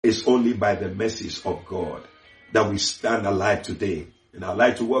It's only by the mercies of God that we stand alive today. And I'd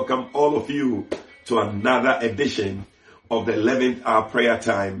like to welcome all of you to another edition of the 11th hour prayer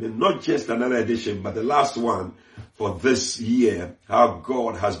time. And not just another edition, but the last one for this year. How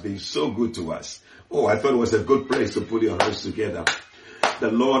God has been so good to us. Oh, I thought it was a good place to put your hands together. The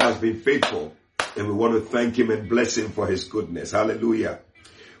Lord has been faithful, and we want to thank Him and bless Him for His goodness. Hallelujah.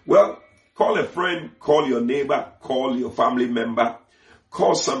 Well, call a friend, call your neighbor, call your family member,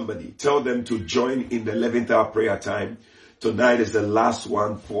 call somebody. Tell them to join in the 11th hour prayer time. Tonight is the last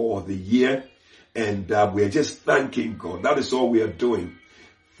one for the year, and we are just thanking God. That is all we are doing.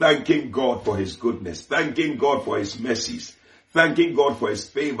 Thanking God for His goodness, thanking God for His mercies, thanking God for His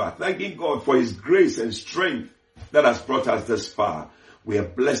favor, thanking God for His grace and strength that has brought us this far. We are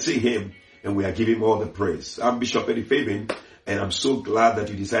blessing Him and we are giving Him all the praise. I'm Bishop Eddie Fabian, and I'm so glad that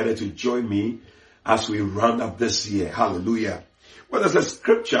you decided to join me as we round up this year. Hallelujah. Well, there's a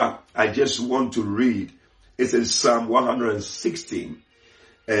scripture I just want to read. It's in Psalm 116,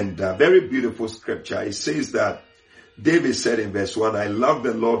 and a very beautiful scripture. It says that David said in verse 1, I love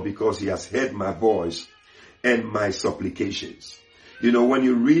the Lord because He has heard my voice and my supplications. You know, when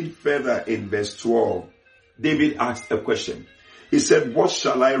you read further in verse 12, David asked a question. He said, what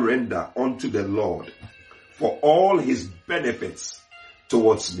shall I render unto the Lord for all His benefits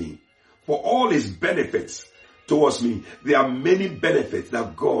towards me? For all His benefits towards me. There are many benefits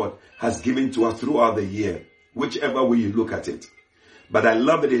that God has given to us throughout the year, whichever way you look at it. But I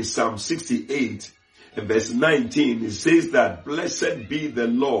love it in Psalm 68 and verse 19. It says that blessed be the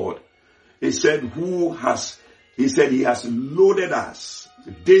Lord. He said, He has loaded us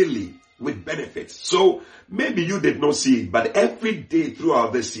daily with benefits. So maybe you did not see it, but every day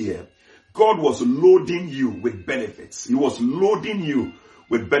throughout this year, God was loading you with benefits. He was loading you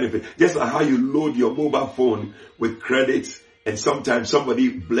with benefits. Just like how you load your mobile phone with credits, and sometimes somebody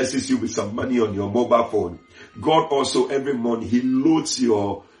blesses you with some money on your mobile phone. God also every morning, He loads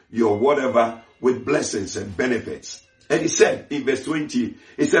your whatever with blessings and benefits. And He said in verse 20,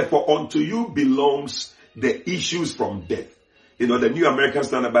 He said, for unto you belongs the issues from death. You know, the New American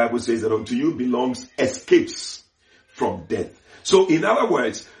Standard Bible says that unto you belongs escapes from death. So in other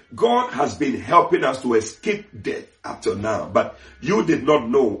words, God has been helping us to escape death up to now, but you did not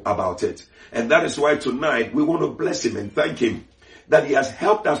know about it. And that is why tonight we want to bless Him and thank Him that He has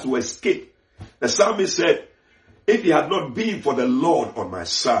helped us to escape. The psalmist said, if He had not been for the Lord on my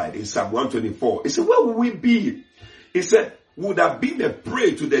side, in Psalm 124, he said, where would we be? He said, would have been a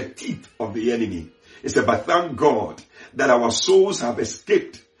prey to the teeth of the enemy. He said, but thank God that our souls have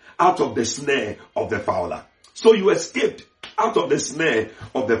escaped out of the snare of the fowler. So you escaped out of the snare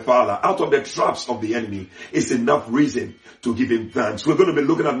of the fowler, out of the traps of the enemy. It's enough reason to give Him thanks. We're going to be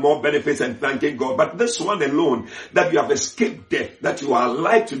looking at more benefits and thanking God. But this one alone, that you have escaped death, that you are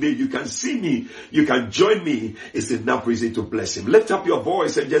alive today, you can see me, you can join me, is enough reason to bless Him. Lift up your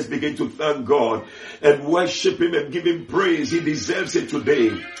voice and just begin to thank God and worship Him and give Him praise. He deserves it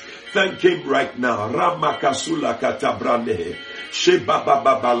today. Thank Him right now. Ramakasula katabrande.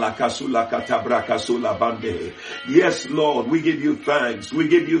 Yes, Lord, we give you thanks. We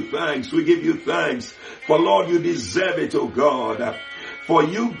give you thanks. We give you thanks. For Lord, you deserve it, oh God. For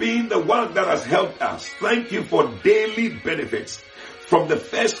you being the one that has helped us. Thank you for daily benefits from the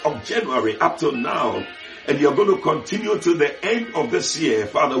 1st of January up till now. And you're going to continue to the end of this year.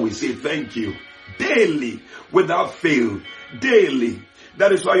 Father, we say thank you. Daily, without fail. Daily.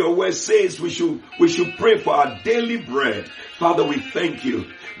 That is why your word says we should pray for our daily bread. Father, we thank you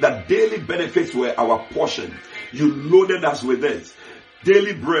that daily benefits were our portion. You loaded us with it.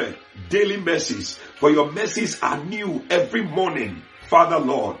 Daily bread, daily mercies. For your mercies are new every morning. Father,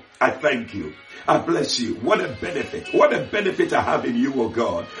 Lord, I thank you. I bless you. What a benefit. What a benefit I have in you, oh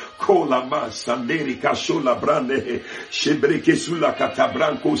God. Kola mas sanderi kashola brande shebreke sula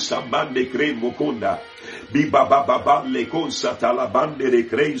katabranco sambande kre mukunda. Biba baba le konsa talabande re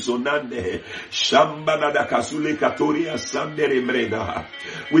kreizo nande shambana da kasule katoria sandere mrena.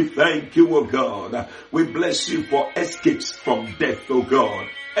 We thank you, oh God. We bless you for escapes from death, oh God.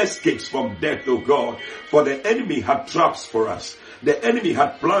 Escapes from death, oh God. For the enemy had traps for us. The enemy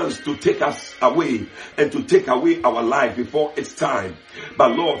had plans to take us away and to take away our life before its time.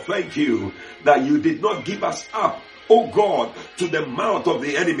 But Lord, thank you that you did not give us up, oh God, to the mouth of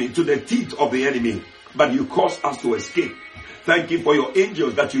the enemy, to the teeth of the enemy, but you caused us to escape. Thank you for your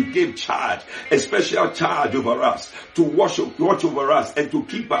angels that you gave charge, a special charge over us, to watch over us and to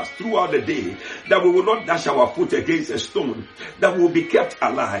keep us throughout the day, that we will not dash our foot against a stone, that we will be kept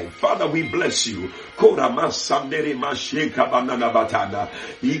alive. Father, we bless you.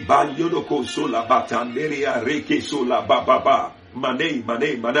 Mane,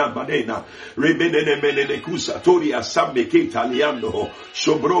 manena. Rebenene kusa, toria sambeke italiano.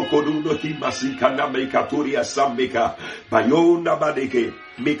 Shobroko duno kimasikana mekatoria sambeka. Bayona badeke.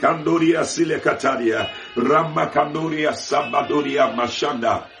 Mikandoria silekataria. Ramakandoria sabadoria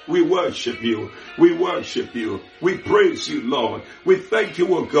mashanda. We worship you. We worship you. We praise you, Lord. We thank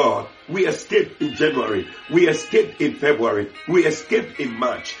you, O God. We escaped in January. We escaped in February. We escaped in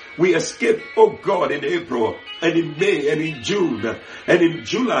March. We escaped, oh God, in April and in May and in June and in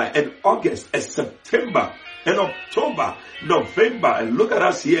July and August and September and October, November, and look at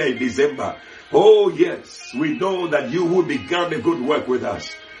us here in December. Oh yes, we know that you who began the good work with us,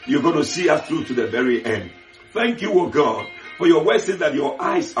 you're going to see us through to the very end. Thank you, O God, for your word says that your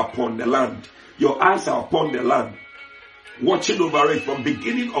eyes are upon the land. Your eyes are upon the land, watching over it from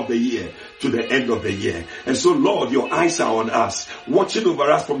beginning of the year to the end of the year. And so, Lord, your eyes are on us, watching over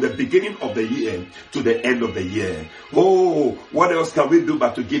us from the beginning of the year to the end of the year. Oh, what else can we do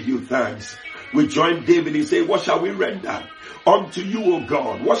but to give you thanks? We join David and say, what shall we render unto you, O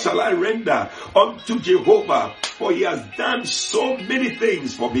God? What shall I render unto Jehovah? For he has done so many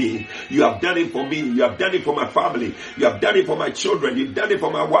things for me. You have done it for me. You have done it for my family. You have done it for my children. You've done it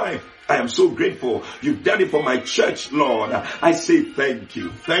for my wife. I am so grateful. You've done it for my church, Lord. I say thank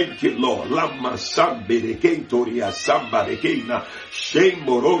you. Thank you, Lord. Lama sambere kentoria sambare kena.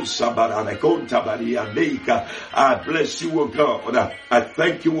 Shemoro sabara konta baria neika. I bless you, O God. I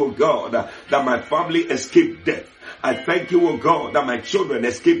thank you, O God, that my family escaped death. I thank you, O God, that my children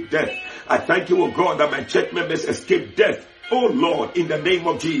escaped death. I thank you, O God, that my church members escaped death. Oh Lord, in the name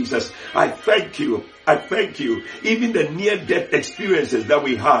of Jesus, I thank you. I thank you. Even the near-death experiences that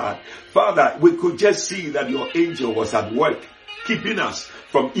we had, Father, we could just see that your angel was at work, keeping us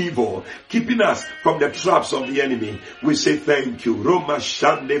from evil, keeping us from the traps of the enemy. We say thank you. Roma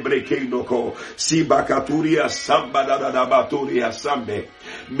shande brekenoko, sibakaturia samba dadabaturia sande,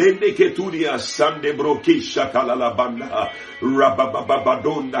 mendeketuria sande brokisha kalalabanda,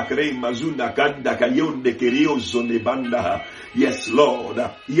 rababababadonda krema zunda kanda kayonde kiriozo nebanda. Yes, Lord.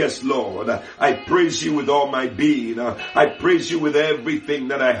 Yes, Lord. I praise you with all my being. I praise you with everything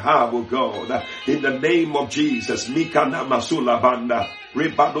that I have, oh God. In the name of Jesus. Mikana masula banda.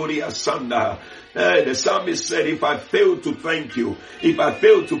 Rebadoria sanda. The psalmist said, if I fail to thank you, if I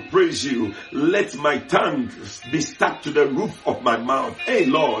fail to praise you, let my tongue be stuck to the roof of my mouth. Hey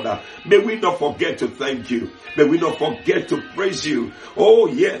Lord, may we not forget to thank you. May we not forget to praise you. Oh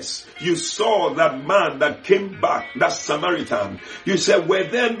yes, you saw that man that came back, that Samaritan. You said, were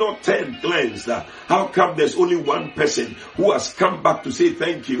there not 10 cleansed? How come there's only one person who has come back to say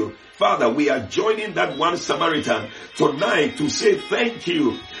thank you? Father, we are joining that one Samaritan tonight to say thank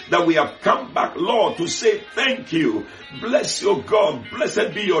you. That we have come back, Lord, to say thank you. Bless your God.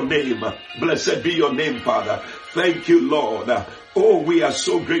 Blessed be your name. Blessed be your name, Father. Thank you, Lord. Oh, we are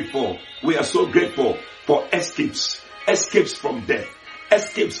so grateful. We are so grateful for escapes. Escapes from death.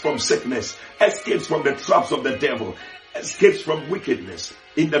 Escapes from sickness. Escapes from the traps of the devil. Escapes from wickedness.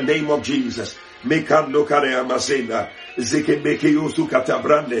 In the name of Jesus. Mekando karea masenda. Zekemeke yosu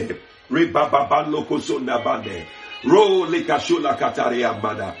katabrande. Rebababalo kosonda bande. We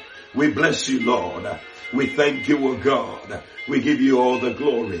bless you, Lord. We thank you, O God. We give you all the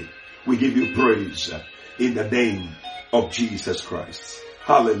glory. We give you praise in the name of Jesus Christ.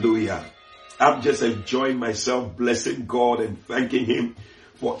 Hallelujah. I'm just enjoying myself, blessing God and thanking him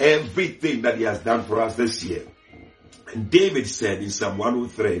for everything that he has done for us this year. And David said in Psalm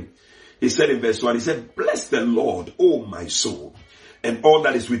 103, he said in verse 1, he said, bless the Lord, O my soul. And all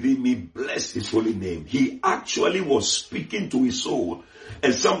that is within me, bless his holy name. He actually was speaking to his soul.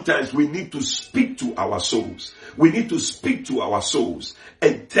 And sometimes we need to speak to our souls. We need to speak to our souls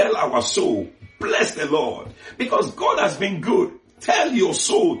and tell our soul, bless the Lord. Because God has been good. Tell your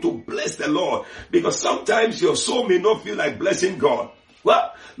soul to bless the Lord. Because sometimes your soul may not feel like blessing God.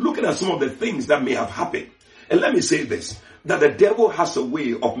 Well, looking at some of the things that may have happened. And let me say this, that the devil has a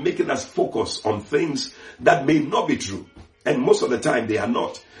way of making us focus on things that may not be true. And most of the time they are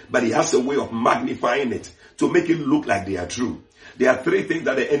not. But he has a way of magnifying it to make it look like they are true. There are 3 things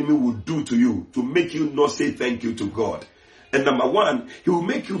that the enemy will do to you to make you not say thank you to God. And number 1, he will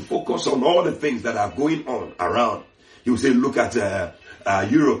make you focus on all the things that are going on around. He will say, look at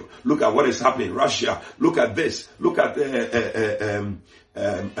Europe. Look at what is happening. Russia. Look at this. Look at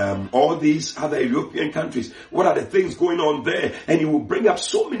all these other European countries. What are the things going on there? And he will bring up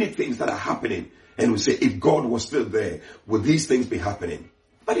so many things that are happening. And we say, if God was still there, would these things be happening?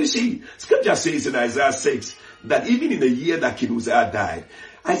 But you see, scripture says in Isaiah 6 that even in the year that King Uzziah died,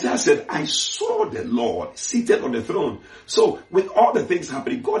 Isaiah said, I saw the Lord seated on the throne. So with all the things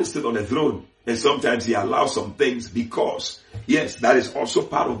happening, God is still on the throne. And sometimes he allows some things because, yes, that is also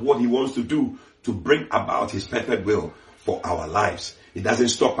part of what he wants to do to bring about his perfect will for our lives. It doesn't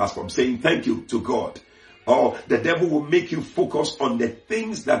stop us from saying thank you to God. Or the devil will make you focus on the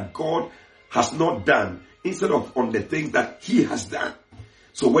things that God has not done instead of on the things that he has done.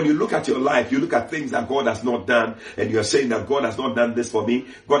 So when you look at your life, you look at things that God has not done, and you're saying that God has not done this for me,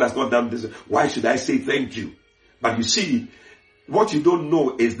 God has not done this, why should I say thank you? But you see, what you don't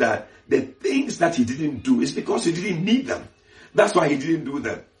know is that the things that he didn't do is because he didn't need them. That's why he didn't do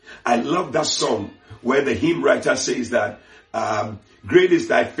them. I love that song where the hymn writer says that, great is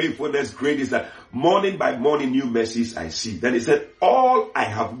thy faithfulness, great is that morning by morning new mercies I see. Then he said, all I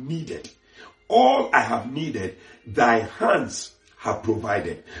have needed, thy hands have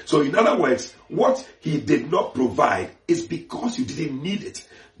provided. So in other words, what he did not provide is because you didn't need it.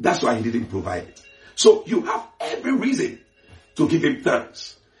 That's why he didn't provide it. So you have every reason to give him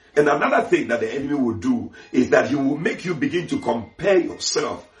thanks. And another thing that the enemy will do is that he will make you begin to compare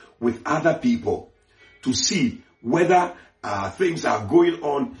yourself with other people to see whether things are going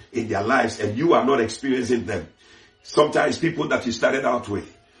on in their lives and you are not experiencing them. Sometimes people that you started out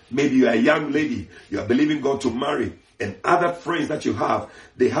with, maybe you're a young lady, you are believing God to marry, and other friends that you have,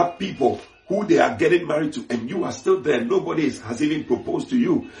 they have people who they are getting married to, and you are still there. Nobody has even proposed to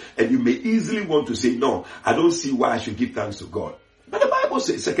you. And you may easily want to say, no, I don't see why I should give thanks to God. But the Bible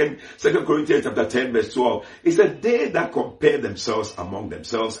says, 2 Corinthians chapter 10 verse 12, it said, they that compare themselves among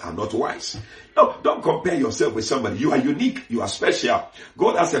themselves are not wise. No, don't compare yourself with somebody. You are unique. You are special.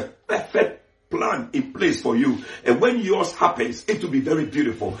 God has a perfect plan in place for you. And when yours happens, it will be very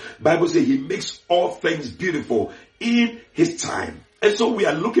beautiful. Bible says he makes all things beautiful in his time. And so we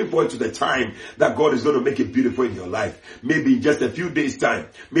are looking forward to the time that God is going to make it beautiful in your life. Maybe in just a few days' time.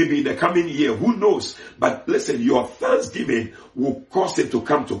 Maybe in the coming year. Who knows? But listen, your thanksgiving will cause it to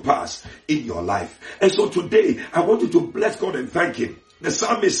come to pass in your life. And so today, I want you to bless God and thank him. The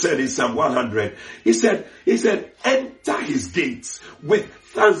psalmist said in Psalm 100, he said, enter his gates with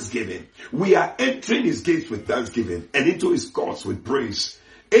thanksgiving. We are entering his gates with thanksgiving and into his courts with praise.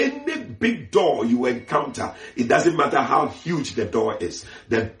 Any big door you encounter, it doesn't matter how huge the door is.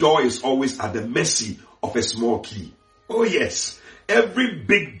 The door is always at the mercy of a small key. Oh yes, every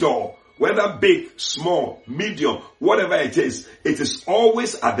big door, whether big, small, medium, whatever it is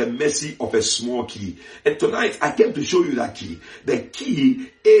always at the mercy of a small key. And tonight I came to show you that key. The key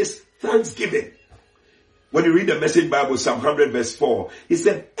is thanksgiving. When you read the Message Bible, Psalm 100 verse 4, he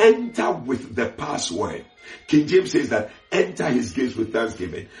said, enter with the password. King James says that enter his gates with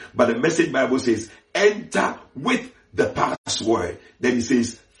thanksgiving. But the Message Bible says enter with the password. Then he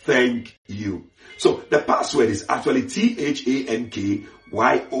says thank you. So the password is actually THANKYOU.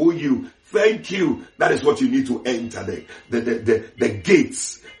 Thank you. That is what you need to enter the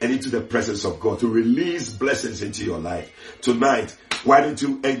gates and into the presence of God to release blessings into your life. Tonight, why don't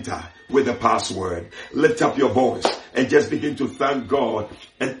you enter with the password? Lift up your voice and just begin to thank God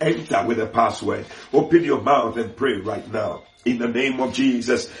and enter with the password. Open your mouth and pray right now. In the name of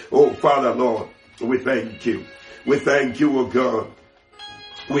Jesus. Oh, Father, Lord, we thank you. We thank you, oh God.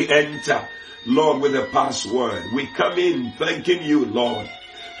 We enter, Lord, with the password. We come in thanking you, Lord.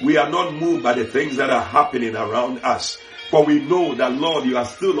 We are not moved by the things that are happening around us. For we know that, Lord, you are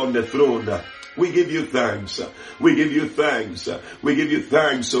still on the throne. We give you thanks. We give you thanks. We give you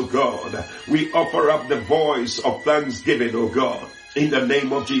thanks, oh God. We offer up the voice of thanksgiving, oh God. In the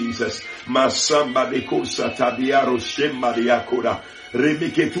name of Jesus. Masamba de kosa tadiaro shembadiakura.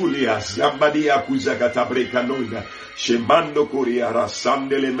 Remiketulia zambadia kuzagata brekanona. Shemando kuria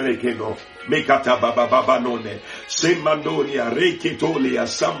rasandele mrekeno. Mekata baba baba none. Semandonia reketolia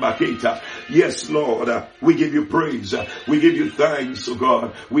sambaketa. Yes, Lord, we give you praise. We give you thanks, oh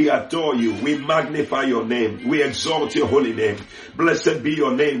God. We adore you. We magnify your name. We exalt your holy name. Blessed be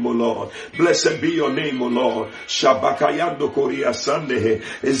your name, O Lord. Blessed be your name, O Lord. Shabakayando koria sandehe.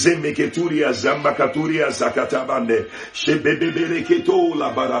 Zemeketuria zambakaturia zakatabande.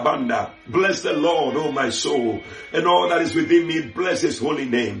 Shebebebereketola barabanda. Bless the Lord, O my soul, and all that is within me. Bless his holy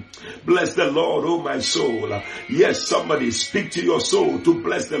name. Bless the Lord, O my soul. Yes, somebody speak to your soul to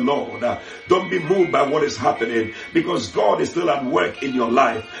bless the Lord. Don't be moved by what is happening, because God is still at work in your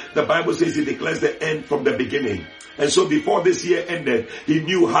life. The Bible says he declares the end from the beginning. And so before this year ended, he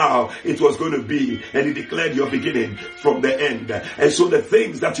knew how it was going to be, and he declared your beginning from the end. And so the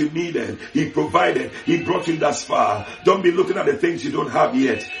things that you needed, he provided. He brought you thus far. Don't be looking at the things you don't have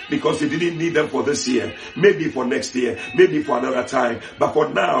yet, because you didn't need them for this year. Maybe for next year, maybe for another time. But for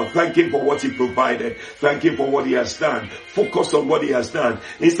now, thank him for what he provided. Thank him for what he has done. Focus on what he has done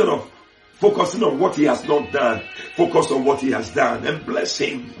instead of focusing on what he has not done. Focus on what he has done and bless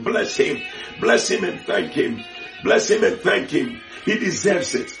him, bless him, bless him and thank him. Bless him and thank him. He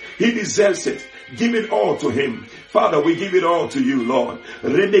deserves it. He deserves it. Give it all to him. Father, we give it all to you, Lord.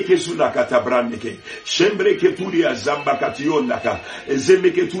 Remeke sulakata brandeke. Shembreke turia zambakationaka.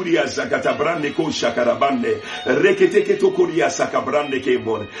 Zemeke turia zakata brandeko shakarabande. Reketeke tokoria sakabrandeke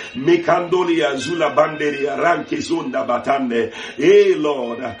mon. Mekandolia zula banderia ranke zonda batande.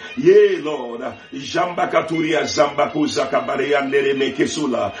 Lord. Lord. Jambakaturia zambaku zakabareandere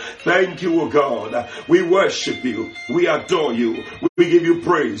mekesula. Thank you, O God. We worship you. We adore you. We give you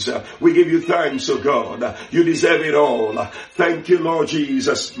praise. We give you thanks, O God. You deserve it all. Thank you, Lord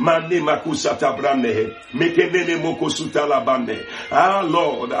Jesus. Mane makusata brande. Mekenene mokosuta labande.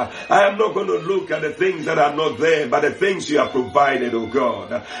 Lord, I am not going to look at the things that are not there, but the things you have provided, oh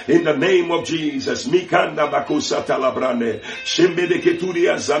God. In the name of Jesus. Mikanda bakusata labrande. Shembede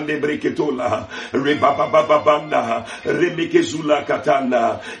keturia zande breketola. Rebabababanda. Remekezula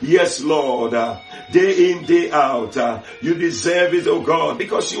katana. Yes, Lord. Day in, day out. You deserve it, oh God,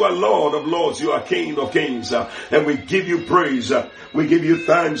 because you are Lord of Lords. You are King of Kings. And we give you praise. We give you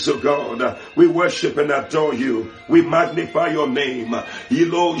thanks, oh God. We worship and adore you. We magnify your name.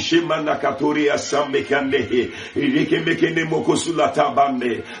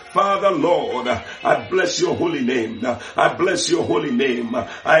 Father, Lord, I bless your holy name. I bless your holy name.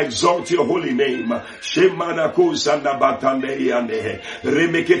 I exalt your holy name. Shemanaku sandabatande yande.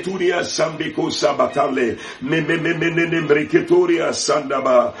 Remeketuria sambiko sabatale. Memememenembriketuria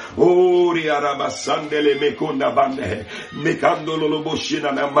sandaba. Ori arabasandele mekunda bande. Mekandolo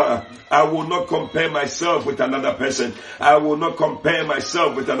boshina nama. I will not compare myself with another person. I will not compare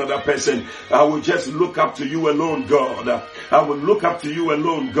myself with another person. I will just look up to you alone, God. I will look up to you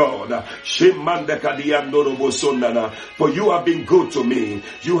alone, God. For you have been good to me.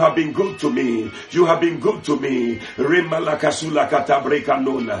 You have been good to me. You have been good to me. Remalakasula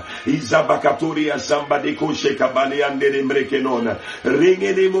katabrekanona. Izabakatoria zambadeko shekabali andere mrekenona.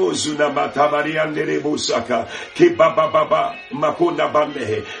 Ringenemo zuna matabari andere busaka. Kebababa makona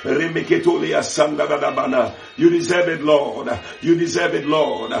bande. Remeketolia sandadabana. You deserve it, Lord. You deserve it,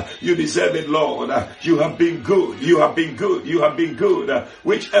 Lord. You deserve it, Lord. You have been good. You have been good. You have been good.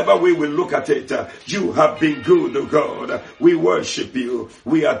 Whichever way we look at it, you have been good, oh God. We worship you.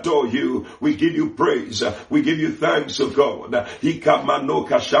 We adore you. We give you praise. We give you thanks, oh God. Ikamano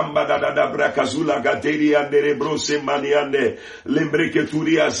kashamba da brakazula gaderi andere brose maniande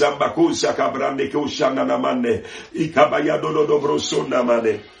lembreketuria zambakusa kabrande koshana namane ikabayado do brosona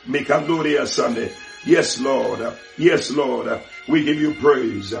mane mekandoria sande. Yes, Lord. Yes, Lord. We give you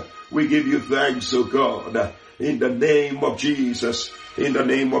praise. We give you thanks, oh God. In the name of Jesus. In the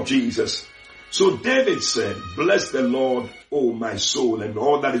name of Jesus. So David said, bless the Lord, O my soul, and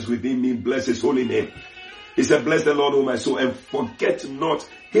all that is within me, bless his holy name. He said, bless the Lord, O my soul, and forget not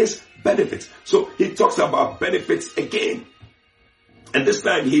his benefits. So he talks about benefits again. And this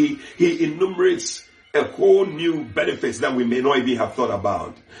time he enumerates a whole new benefits that we may not even have thought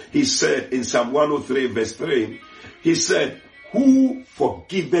about. He said in Psalm 103 verse 3, he said, who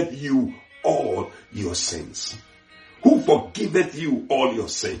forgiveth you all your sins? Who forgiveth you all your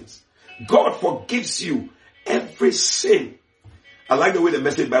sins? God forgives you every sin. I like the way the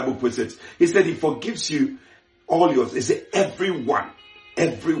Message Bible puts it. He said he forgives you all yours. He said everyone.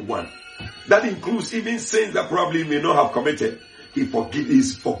 Everyone. That includes even sins that probably you may not have committed.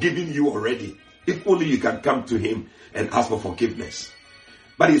 He's forgiving you already. If only you can come to him and ask for forgiveness.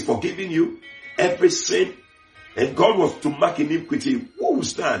 But he's forgiving you every sin. And God was to mark iniquity. Who will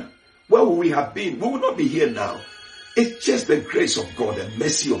stand? Where would we have been? We will not be here now. It's just the grace of God, the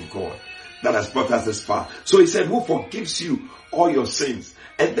mercy of God that has brought us this far. So he said, who forgives you all your sins?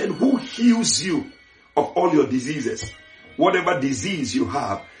 And then who heals you of all your diseases? Whatever disease you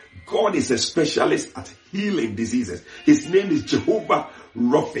have, God is a specialist at healing diseases. His name is Jehovah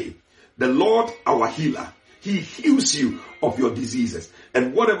Rapha, the Lord our healer. He heals you of your diseases.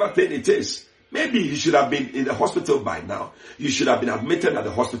 And whatever thing it is, maybe you should have been in the hospital by now. You should have been admitted at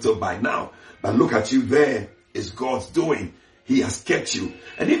the hospital by now. But look at you, there is God's doing. He has kept you.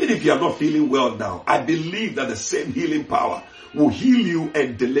 And even if you are not feeling well now, I believe that the same healing power will heal you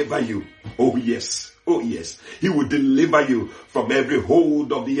and deliver you. Oh yes. Oh yes. He will deliver you from every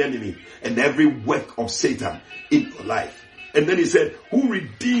hold of the enemy and every work of Satan in your life. And then he said, who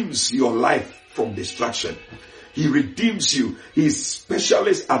redeems your life from destruction? He redeems you. He is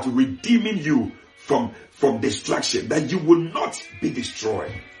specialist at redeeming you from destruction, that you will not be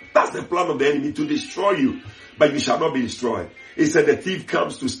destroyed. That's the plan of the enemy, to destroy you, but you shall not be destroyed. He said the thief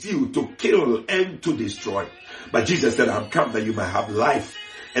comes to steal, to kill, and to destroy. But Jesus said, I'm come that you might have life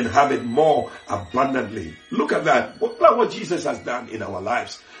and have it more abundantly. Look at that. Look at what Jesus has done in our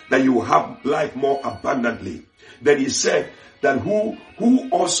lives, that you will have life more abundantly. Then he said that who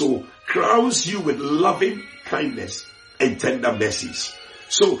also crowns you with loving kindness and tender mercies.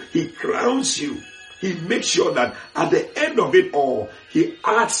 So he crowns you. He makes sure that at the end of it all, he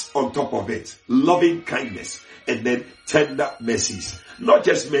adds on top of it loving kindness and then tender mercies. Not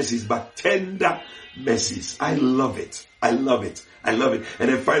just mercies, but tender mercies. I love it. I love it. I love it. And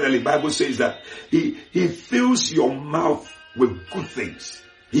then finally, the Bible says that he fills your mouth with good things.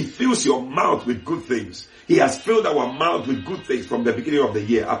 He fills your mouth with good things. He has filled our mouth with good things from the beginning of the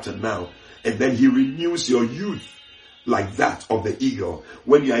year up to now. And then he renews your youth like that of the eagle.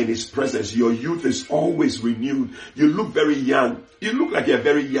 When you are in his presence, your youth is always renewed. You look very young. You look like a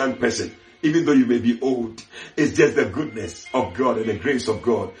very young person, even though you may be old. It's just the goodness of God and the grace of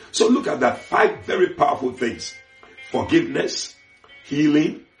God. So look at that. 5 very powerful things: forgiveness,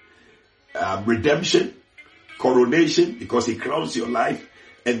 healing, redemption, coronation, because he crowns your life,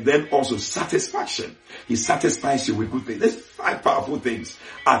 and then also satisfaction. He satisfies you with good things. These 5 powerful things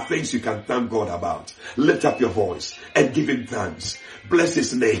are things you can thank God about. Lift up your voice and give him thanks. Bless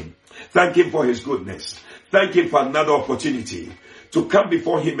his name. Thank him for his goodness. Thank him for another opportunity to come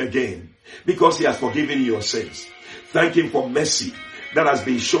before him again, because he has forgiven your sins. Thank him for mercy that has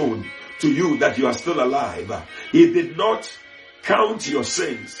been shown to you, that you are still alive. He did not count your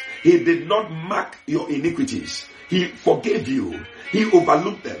sins. He did not mark your iniquities. He forgave you. He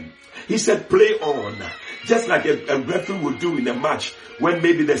overlooked them. He said, play on. Just like a referee would do in a match when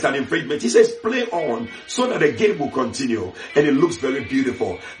maybe there's an infringement. He says, play on, so that the game will continue. And it looks very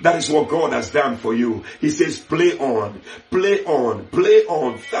beautiful. That is what God has done for you. He says, play on, play on, play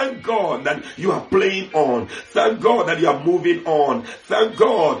on. Thank God that you are playing on. Thank God that you are moving on. Thank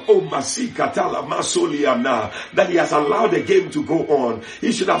God, oh Masi Katala Masoliana, that he has allowed the game to go on.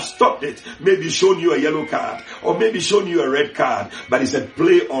 He should have stopped it. Maybe shown you a yellow card, or maybe shown you a red card. But he said,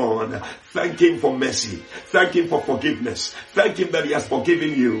 play on. Thank him for mercy. Thank him for forgiveness. Thank him that he has forgiven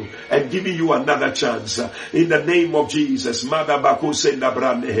you and given you another chance. In the name of Jesus. Father,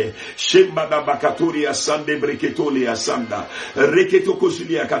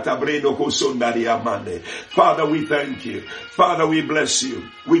 we thank you. Father, we bless you.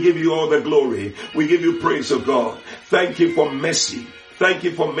 We give you all the glory. We give you praise, of God. Thank you for mercy. Thank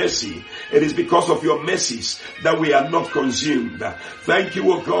you for mercy. It is because of your mercies that we are not consumed. Thank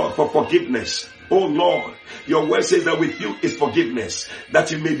you, O God, for forgiveness. Oh Lord, your word says that with you is forgiveness,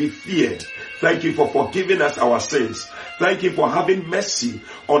 that you may be feared. Thank you for forgiving us our sins. Thank you for having mercy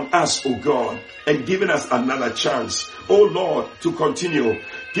on us, O God, and giving us another chance, oh Lord, to continue.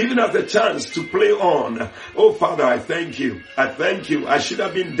 Giving us the chance to play on. Oh Father, I thank you. I thank you. I should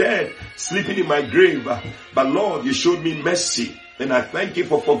have been dead, sleeping in my grave. But Lord, you showed me mercy. And I thank you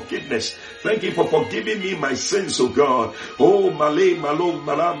for forgiveness. Thank you for forgiving me my sins, oh God. Oh, male, malo,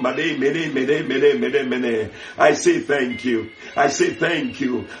 malam, made, mene. I say thank you. I say thank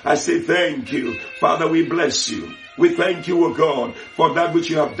you. I say thank you. Father, we bless you. We thank you, O God, for that which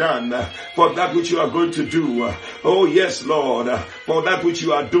you have done, for that which you are going to do. Oh yes, Lord, for that which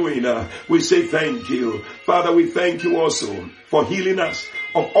you are doing. We say thank you. Father, we thank you also for healing us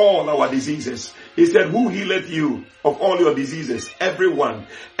of all our diseases. He said, who healeth you of all your diseases? Every one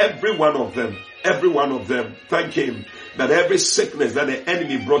of them. Every one of them. Thank him that every sickness that the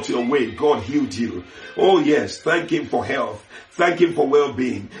enemy brought your way, God healed you. Oh yes, thank him for health. Thank him for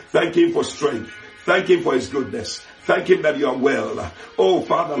well-being. Thank him for strength. Thank him for his goodness. Thank him that you are well. Oh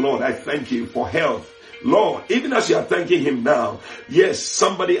Father, Lord, I thank you for health. Lord, even as you are thanking him now, yes,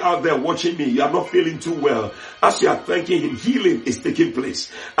 somebody out there watching me, you are not feeling too well. As you are thanking him, healing is taking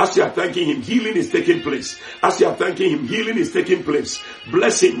place. As you are thanking him, healing is taking place. As you are thanking him, healing is taking place.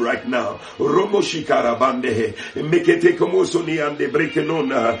 Bless him right now. Romo shikara bandehe. Mekete komosoni ande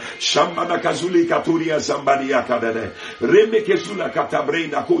brekenona. Shambana kazuli katuria zambani akadere. Remeke sula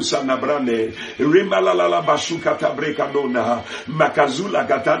katabrena kosa nabrane. Remalala bashu katabreka nona. Makazula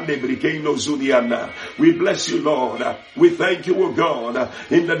katande brikeno zuniana. We bless you, Lord. We thank you, O God,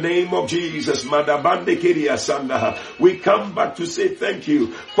 in the name of Jesus. We come back to say thank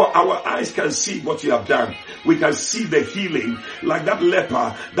you, for our eyes can see what you have done. We can see the healing, like that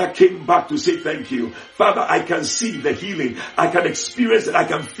leper that came back to say thank you. Father, I can see the healing. I can experience it. I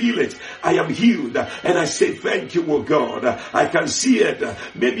can feel it. I am healed. And I say thank you, O God. I can see it.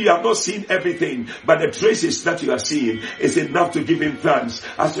 Maybe you have not seen everything, but the traces that you are seeing is enough to give him thanks.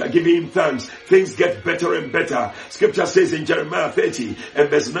 As you are giving him thanks, things get better and better. Scripture says in Jeremiah 30 and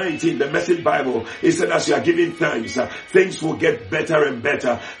verse 19, the Message Bible, it said as you are giving thanks, things will get better and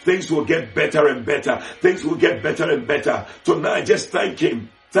better. Things will get better and better. Things will get better and better. Tonight, just thank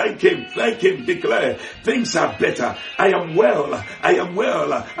him Thank him, declare things are better. I am well, I am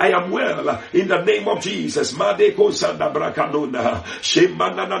well, I am well in the name of Jesus.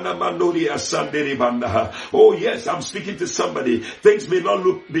 Oh yes, I'm speaking to somebody. Things may not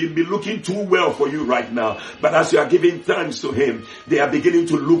be looking too well for you right now, but as you are giving thanks to him, they are beginning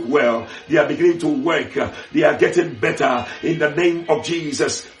to look well. They are beginning to work. They are getting better in the name of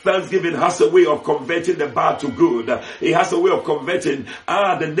Jesus. Thanksgiving has a way of converting the bad to good. It has a way of converting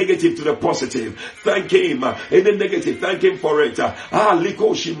the negative to the positive. Thank him in the negative. Thank him for it.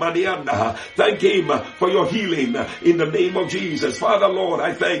 Thank him for your healing in the name of Jesus. Father, Lord,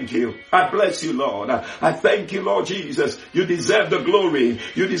 I thank you. I bless you, Lord. I thank you, Lord Jesus. You deserve the glory.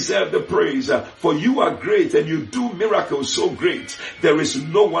 You deserve the praise. For you are great and you do miracles so great. There is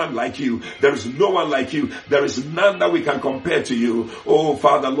no one like you. There is no one like you. There is none that we can compare to you. Oh,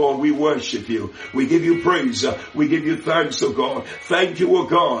 Father, Lord, we worship you. We give you praise. We give you thanks, oh God. Thank you, oh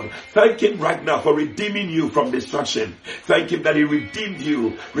God. Thank him right now for redeeming you from destruction. Thank him that he redeemed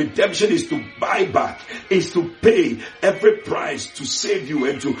you. Redemption is to buy back, is to pay every price to save you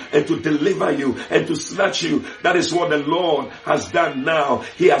and to deliver you and to snatch you. That is what the Lord has done now.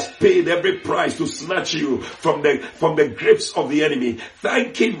 He has paid every price to snatch you from the grips of the enemy.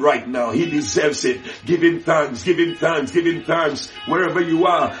 Thank him right now. He deserves it. Give him thanks, give him thanks, give him thanks. Wherever you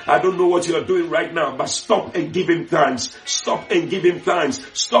are, I don't know what you are doing right now, but stop and give him thanks. Stop and give him thanks.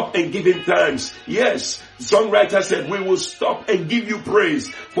 Stop and give him thanks. Yes, the songwriter said, we will stop and give you praise,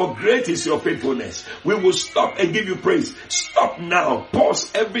 for great is your faithfulness. We will stop and give you praise. Stop now. Pause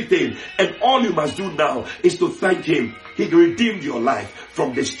everything. And all you must do now is to thank him. He redeemed your life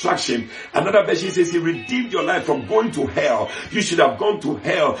from destruction. Another version says he redeemed your life from going to hell. You should have gone to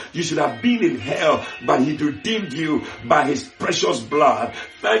hell. You should have been in hell, but he redeemed you by his precious blood.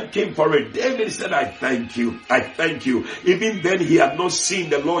 Thank him for it. David said, I thank you. I thank you. Even then he had not seen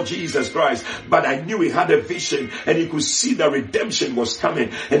the Lord Jesus Christ, but I knew he had a vision and he could see that redemption was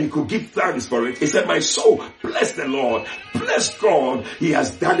coming and he could give thanks for it. He said, my soul, bless the Lord. Bless God. He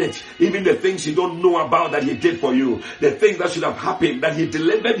has done it. Even the things you don't know about that he did for you, the things that should have happened, that he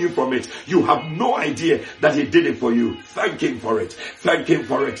delivered you from it, you have no idea that he did it for you. Thank him for it. Thank him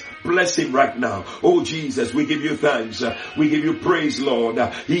for it. Bless him right now. Oh Jesus, we give you thanks. We give you praise, Lord.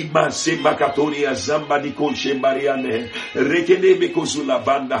 Thank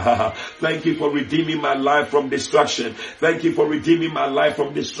you for redeeming my life from destruction. Thank you for redeeming my life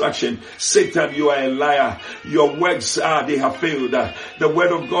from destruction. Satan, you are a liar. Your works they have failed. The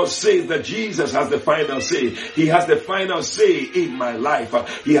word of God says that Jesus has the final say. He has the final say in my life.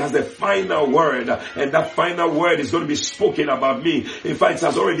 He has the final word, and that final word is going to be spoken about me. In fact, it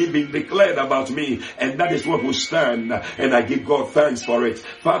has already been declared about me, and that is what will stand, and I give God thanks for it.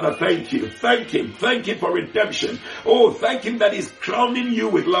 Father, thank you. Thank him. Thank him for redemption. Oh, thank him that is crowning you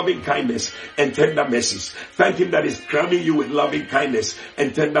with loving kindness and tender mercies. Thank him that is crowning you with loving kindness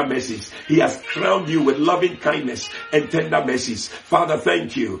and tender mercies. He has crowned you with loving kindness and tender mercies. Father,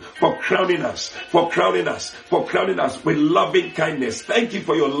 thank you for crowning us, with loving kindness. Thank you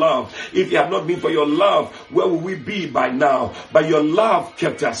for your love. If it had not been for your love, where would we be by now? But your love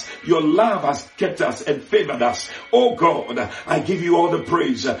kept us. Your love has kept us and favored us. Oh God, I give you all the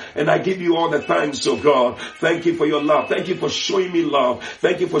praise and I give you all the thanks, oh God. Thank you for your love. Thank you for showing me love.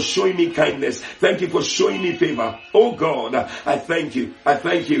 Thank you for showing me kindness. Thank you for showing me favor. Oh God, I thank you. I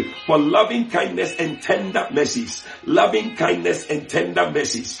thank you for loving kindness and tender mercies. Loving kindness and tender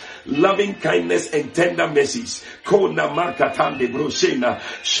mercies. Loving kindness and tender mercies. Kona makatande broshena.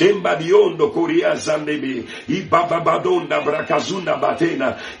 Shemba diondo korea zandebe. Ibaba badonda brakazunda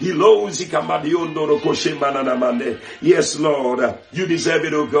batena. Ilozi kamadiondo rokoshema nanamande. Yes, Lord. You deserve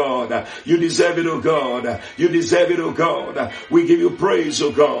it, oh God. You deserve it, oh God. You deserve it, oh God. We give you praise,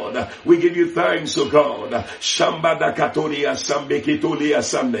 oh God. We give you thanks, oh God. Shamba da katoria sambe kitolia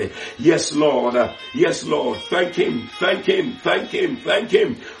sande. Yes, Lord. Yes, Lord. Thank him. Thank him. Thank him. Thank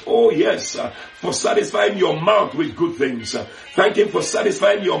him. Oh yes, for satisfying your mouth with good things. Thank him for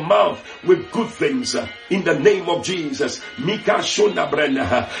satisfying your mouth with good things. In the name of Jesus. Mika shonda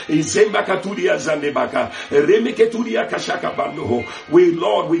brenda. Izemba katuria zandebaka. Remeketuria kashaka bando.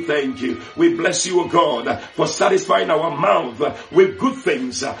 Lord, we thank you. We bless you, O God, for satisfying our mouth with good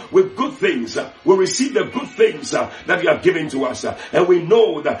things. With good things. We receive the good things that you have given to us. And we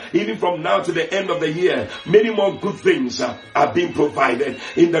know that even from now to the end of the year, many more good things are being provided.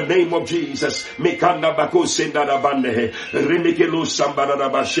 In the name of Jesus. Mekanda bako senda da bande. Remekelo sambara da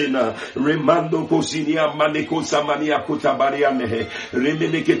bashena. Remando kosinia maneko samania kutabariane.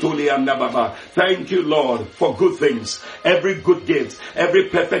 Remeneketoli andababa. Thank you, Lord, for good things. Every good gift, every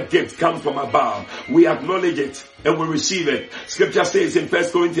perfect gift comes from above. We acknowledge it. and we receive it. Scripture says in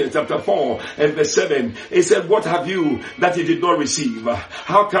 1 Corinthians chapter 4 and verse 7, it said, what have you that you did not receive?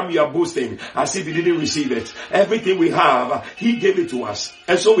 How come you are boasting as if you didn't receive it? Everything we have, he gave it to us.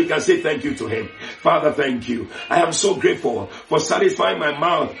 And so we can say thank you to him. Father, thank you. I am so grateful for satisfying my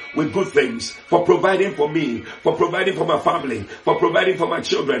mouth with good things, for providing for me, for providing for my family, for providing for my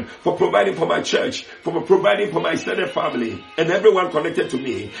children, for providing for my church, for providing for my extended family, and everyone connected to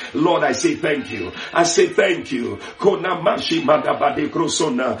me. Lord, I say thank you. I say thank you. Konamashi madabade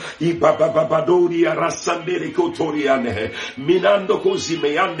krosona ibababadori arasandere kotoriane minando kozi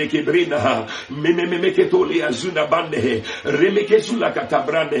meyande kebrina mememeketoli azuna bande remekezula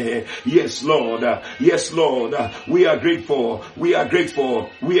katabrande. Yes, Lord. Yes, Lord. We are grateful. We are grateful.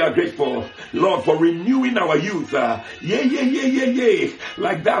 We are grateful, Lord, for renewing our youth. Yay,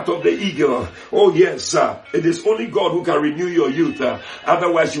 like that of the eagle. Oh yes, it is only God who can renew your youth.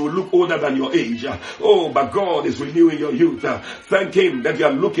 Otherwise you will look older than your age. Oh, but God is renewing your youth. Thank him that you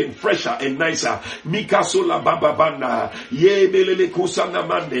are looking fresher and nicer. Mikasola baba banda. Ye belele kusana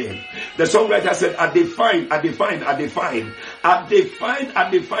mande. The songwriter said, I define.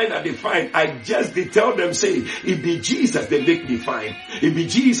 I just did tell them, say, it be Jesus they make me fine. It be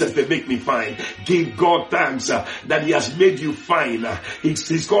Jesus they make me fine. Give God thanks that he has made you fine.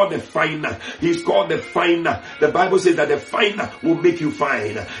 He's called the finer. He's called the finer. The Bible says that the finer will make you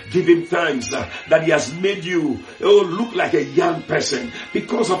fine. Give him thanks that he has made you look like a young person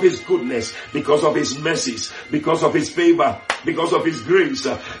because of his goodness, because of his mercies, because of his favor, because of his grace.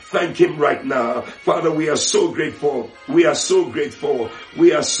 Thank him right now. Father, we are so grateful. We are so grateful.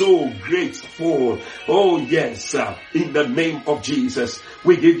 We are so grateful. Oh yes, in the name of Jesus,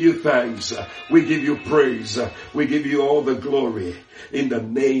 we give you thanks. We give you praise. We give you all the glory in the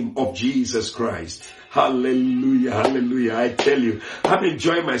name of Jesus Christ. Hallelujah, hallelujah. I tell you, I'm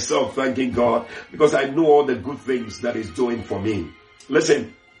enjoying myself thanking God because I know all the good things that he's doing for me.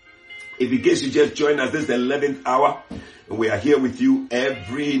 Listen, if in case you just joined us, this is the 11th hour. We are here with you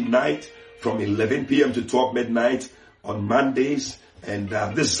every night from 11 p.m. to 12 midnight on Mondays. And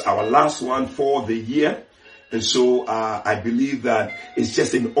this is our last one for the year. And so I believe that it's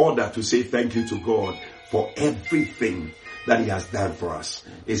just in order to say thank you to God for everything that he has done for us.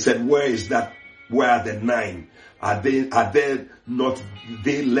 He said, where is that? Where are the 9? Are they not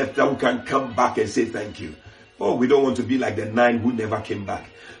they left that who can come back and say thank you? Oh, we don't want to be like the 9 who never came back,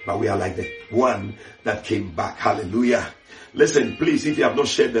 but we are like the one that came back. Hallelujah. Listen, please, if you have not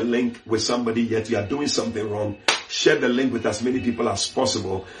shared the link with somebody yet, you are doing something wrong. Share the link with as many people as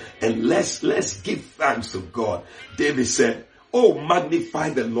possible. And let's give thanks to God. David said, oh,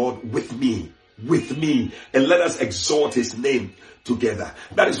 magnify the Lord with me, and let us exalt his name together.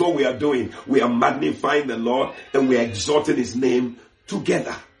 That is what we are doing. We are magnifying the Lord and we are exalting his name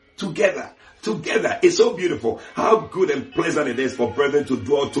together. It's so beautiful. How good and pleasant it is for brethren to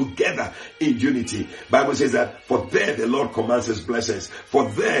dwell together in unity. Bible says that for there the Lord commands his blessings. For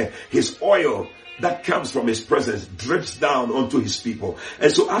there his oil that comes from his presence drips down onto his people.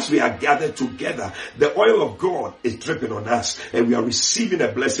 And so as we are gathered together, the oil of God is dripping on us and we are receiving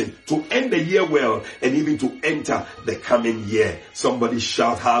a blessing to end the year well and even to enter the coming year. Somebody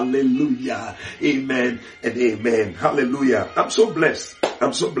shout hallelujah, amen and amen. Hallelujah. I'm so blessed.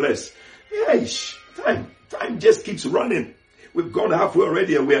 Yes, time just keeps running. We've gone halfway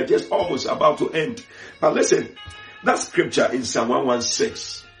already and we are just almost about to end. But listen, that scripture in Psalm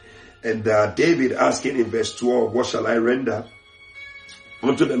 116, and David asking in verse 12, what shall I render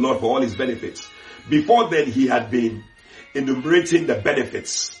unto the Lord for all his benefits? Before then, he had been enumerating the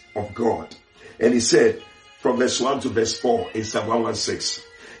benefits of God. And he said, from verse 1 to verse 4 in Psalm 116,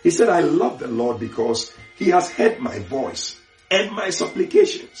 he said, I love the Lord because he has heard my voice and my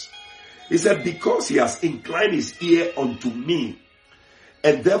supplications. He said, because he has inclined his ear unto me,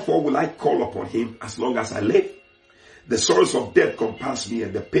 and therefore will I call upon him as long as I live. The sorrows of death compassed me,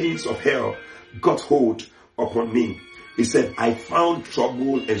 and the pains of hell got hold upon me. He said, I found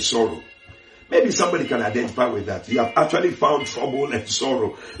trouble and sorrow. Maybe somebody can identify with that. You have actually found trouble and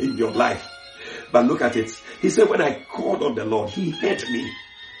sorrow in your life. But look at it. He said, when I called on the Lord, he heard me.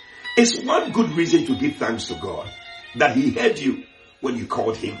 It's one good reason to give thanks to God, that he heard you when you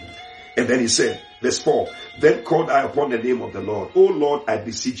called him. And then he said, verse 4, then called I upon the name of the Lord. O Lord, I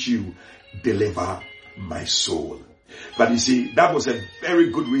beseech you, deliver my soul. But you see, that was a very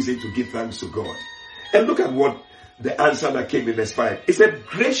good reason to give thanks to God. And look at what the answer that came in verse 5. It said,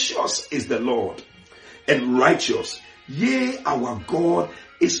 gracious is the Lord and righteous. Yea, our God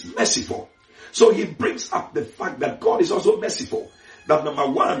is merciful. So he brings up the fact that God is also merciful. That number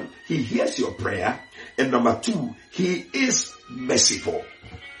 1, he hears your prayer. And number 2, he is merciful.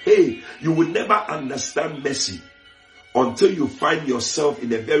 Hey, you will never understand mercy until you find yourself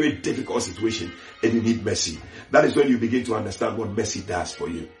in a very difficult situation and you need mercy. That is when you begin to understand what mercy does for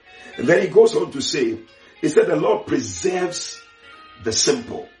you. And then he goes on to say, he said the Lord preserves the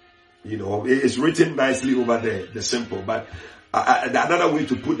simple. You know, it's written nicely over there, the simple. But another way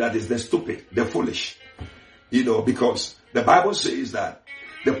to put that is the stupid, the foolish. You know, because the Bible says that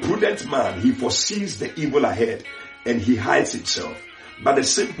the prudent man, he foresees the evil ahead and he hides himself. But the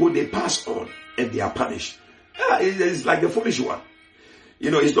simple, they pass on and they are punished. It's like the foolish one.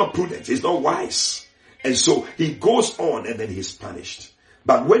 You know, he's not prudent, he's not wise. And so he goes on and then he's punished.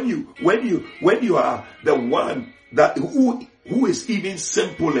 But when you are the one that who is even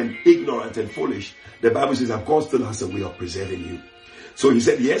simple and ignorant and foolish, the Bible says that God still has a way of preserving you. So he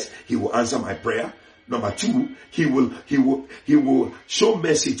said, yes, he will answer my prayer. Number 2, he will show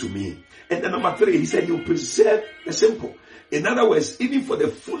mercy to me. And then number 3, he said he will preserve the simple. In other words, even for the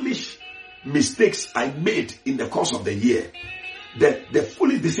foolish mistakes I made in the course of the year, the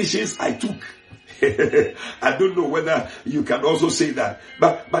foolish decisions I took, I don't know whether you can also say that,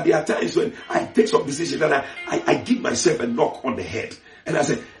 but there are times when I take some decisions that I give myself a knock on the head. And I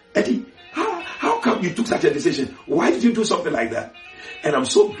say, Eddie, how come you took such a decision? Why did you do something like that? And I'm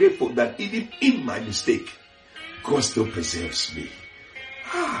so grateful that even in my mistake, God still preserves me.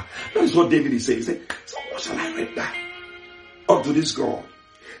 That is what David is saying. He said, so what shall I render unto this God?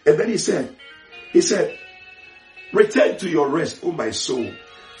 And then he said, return to your rest, O my soul,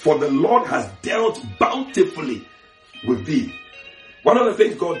 for the Lord has dealt bountifully with thee. One of the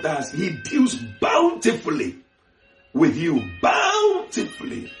things God does, he deals bountifully with you.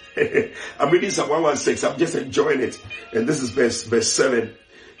 Bountifully. I'm reading Psalm 116. I'm just enjoying it. And this is verse 7.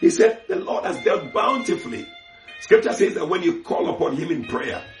 He said, the Lord has dealt bountifully. Scripture says that when you call upon him in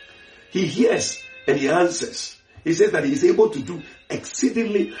prayer, he hears and he answers. He says that he is able to do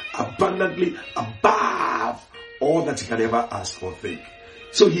exceedingly abundantly above all that you can ever ask or think.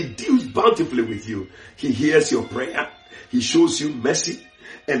 So he deals bountifully with you. He hears your prayer. He shows you mercy.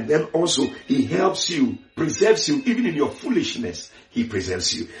 And then also he helps you, preserves you, even in your foolishness. He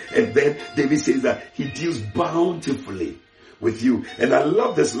preserves you. And then David says that he deals bountifully with you. And I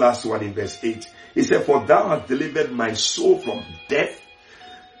love this last one in verse 8. He said, for thou hast delivered my soul from death,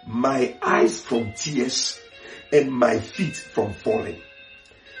 my eyes from tears, and my feet from falling.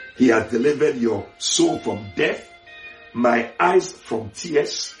 He has delivered your soul from death, my eyes from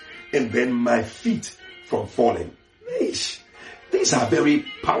tears, and then my feet from falling. These are very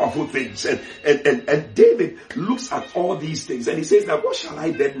powerful things. And David looks at all these things and he says that what shall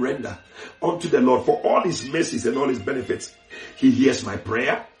I then render unto the Lord for all his mercies and all his benefits? He hears my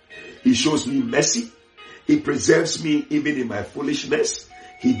prayer. He shows me mercy. He preserves me even in my foolishness.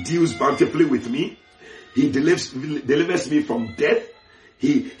 He deals bountifully with me. He delivers me from death.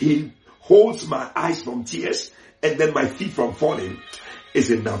 He holds my eyes from tears and then my feet from falling. Is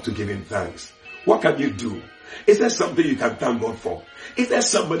enough to give him thanks. What can you do? Is there something you can thank God for? Is there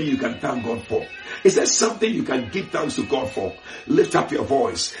somebody you can thank God for? Is there something you can give thanks to God for? Lift up your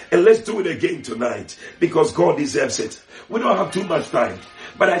voice and let's do it again tonight because God deserves it. We don't have too much time,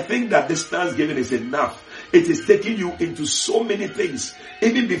 but I think that this thanksgiving is enough. It is taking you into so many things.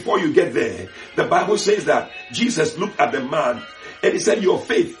 Even before you get there, the Bible says that Jesus looked at the man and he said, your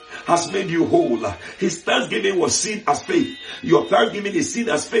faith has made you whole. His thanksgiving was seen as faith. Your thanksgiving is seen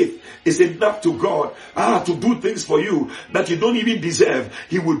as faith. It's enough to God to do things for you that you don't even deserve.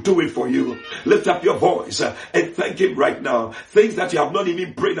 He will do it for you. Lift up your voice and thank him right now. Things that you have not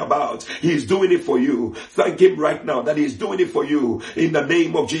even prayed about, he is doing it for you. Thank him right now that he is doing it for you in the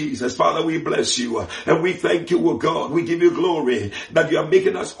name of Jesus. Father, we bless you and we thank you, oh God. We give you glory that you are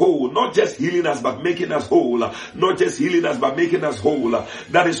making us whole, not just healing us but making us whole. Not just healing us but making us whole.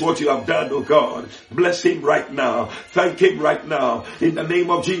 That is what you have done, oh God. Bless him right now. Thank him right now in the name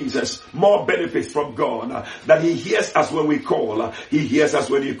of Jesus. More benefits from God, that he hears us when we call. He hears us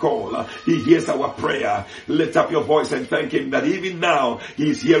when you call. He hears our prayer. Lift up your voice and thank him that even now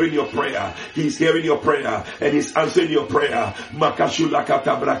he is hearing your prayer. He is hearing your prayer and he's answering your prayer. Makashula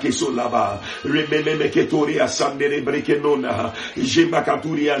katabrakesolaba. Rememeketoria sandere brekenona.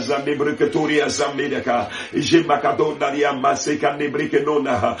 Jemakaturia zande breketoria zamedeka. Jemakadonaria masekande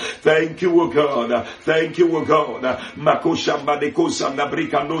brekenona. Thank you, O God. Thank you, O God. Makoshamba de kosanda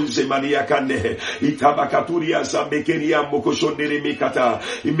brikanonze mania kande. Itabakaturia sambekeria mokoshondere mikata.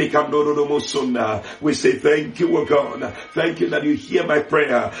 Imekandoro mosona. We say thank you, O God. Thank you that you hear my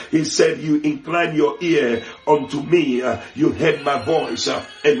prayer. He said you incline your ear unto me. You heard my voice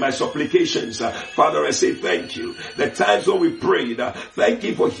and my supplications. Father, I say thank you. The times when we prayed, thank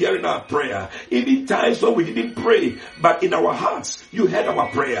you for hearing our prayer. Even times when we didn't pray, but in our hearts, you heard our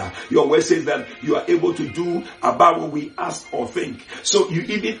prayer. Your word says that you are able to do about what we ask or think. So you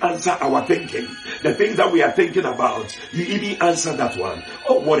even answer our thinking. The things that we are thinking about, you even answer that one.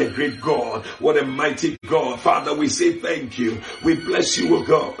 Oh, what a great God. What a mighty God. Father, we say thank you. We bless you, O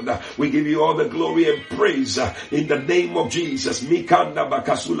God. We give you all the glory and praise in the name of Jesus.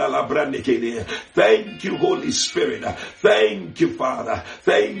 Thank you, Holy Spirit. Thank you, Father.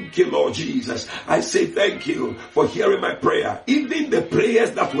 Thank you, Lord Jesus. I say thank you for hearing my prayer. Even the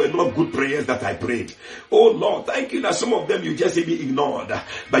prayers that were not good prayers that I prayed. Oh Lord, thank you that some of them you just even ignored.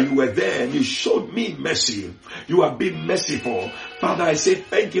 But you were there and you showed me mercy. You have been merciful. Father, I say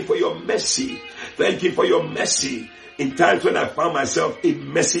thank you for your mercy. Thank you for your mercy. In times when I found myself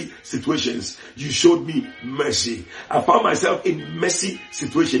in messy situations, you showed me mercy. I found myself in messy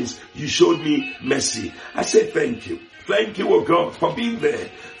situations, you showed me mercy. I say thank you. Thank you, oh God, for being there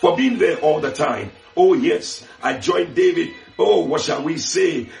all the time. Oh yes, I joined David. Oh, what shall we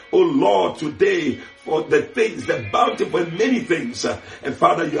say? Oh Lord, today for the things, the bountiful, many things. And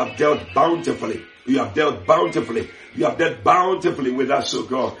Father, you have dealt bountifully. You have dealt bountifully. You have dealt bountifully with us, oh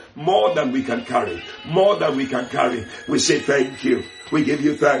God. More than we can carry. More than we can carry. We say thank you. We give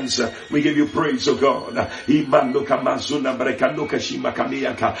you thanks. We give you praise, oh God. Thank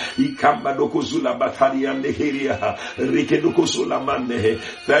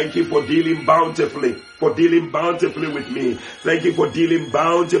you for dealing bountifully with me. Thank you for dealing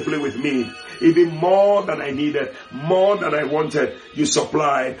bountifully with me. Even more than I needed, more than I wanted, you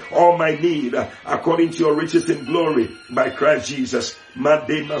supplied all my need according to your riches in glory by Christ Jesus.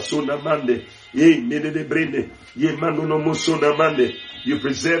 You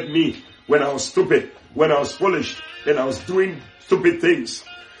preserved me when I was stupid, when I was foolish, and I was doing stupid things.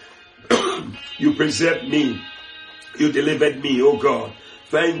 You preserved me. You delivered me, oh God.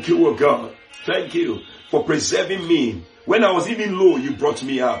 Thank you, oh God. Thank you for preserving me. When I was even low, you brought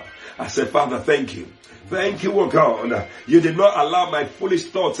me up. I said, Father, thank you. Thank you, oh God. You did not allow my foolish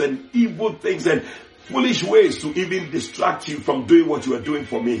thoughts and evil things and foolish ways to even distract you from doing what you are doing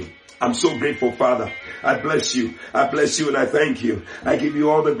for me. I'm so grateful, Father. I bless you. I bless you and I thank you. I give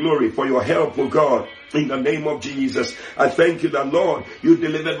you all the glory for your help, oh God. In the name of Jesus, I thank you that, Lord, you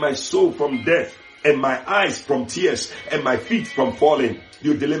delivered my soul from death and my eyes from tears and my feet from falling.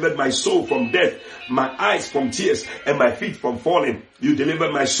 You delivered my soul from death, my eyes from tears and my feet from falling. You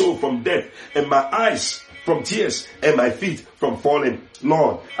delivered my soul from death and my eyes from tears and my feet from falling.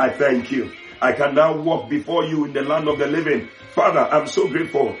 Lord, I thank you. I can now walk before you in the land of the living. Father, I'm so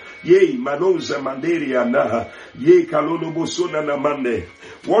grateful. Yea, manoza manderia na, yea, kalolobo sona na mande.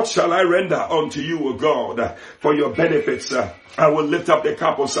 What shall I render unto you, O God, for your benefits? I will lift up the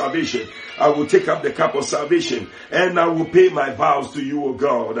cup of salvation. I will take up the cup of salvation and I will pay my vows to you, O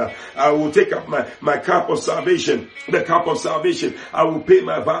God. I will take up my cup of salvation, the cup of salvation. I will pay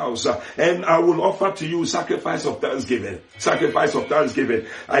my vows and I will offer to you sacrifice of thanksgiving. Sacrifice of thanksgiving.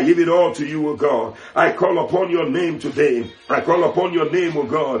 I give it all to you, O God. I call upon your name today. I call upon your name, O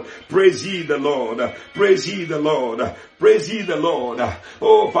God. Praise ye the Lord. Praise ye the Lord. Praise ye the Lord.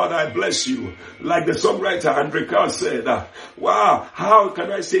 Oh, Father, I bless you. Like the songwriter Andre Carr said, wow, how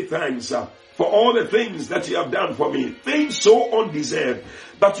can I say thanks for all the things that you have done for me? Things so undeserved,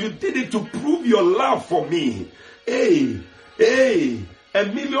 but you did it to prove your love for me. Hey, a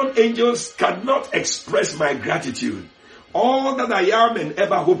million angels cannot express my gratitude. All that I am and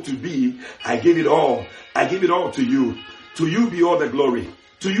ever hope to be, I give it all. I give it all to you. To you be all the glory.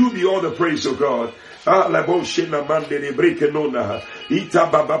 To you be all the praise, O God.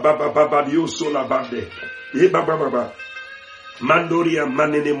 Mandoria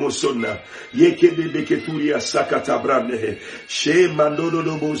manene mosona yeke de beketuria sakata brande she mandoro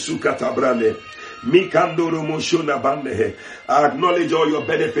no sukata brande mikandoro moshona bande. I acknowledge all your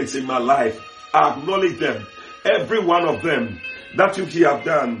benefits in my life. I acknowledge them, every one of them that you have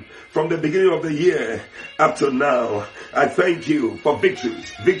done from the beginning of the year up to now. I thank you for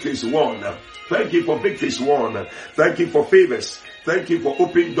victories won. Thank you for victories won. Thank you for favors. Thank you for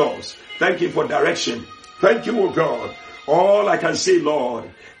open doors. Thank you for direction. Thank you, O God. All I can say, Lord,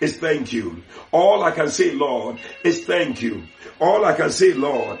 is thank you. All I can say, Lord, is thank you. All I can say,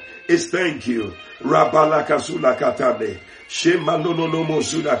 Lord, is thank you. Rabalakasula katabe. Shemanonomo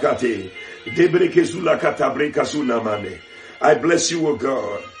sudakate. Debrekesula katabrekasuna mane. I bless you, O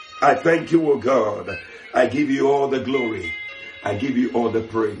God. I thank you, O God. I give you all the glory. I give you all the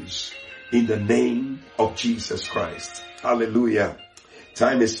praise. In the name of Jesus Christ. Hallelujah.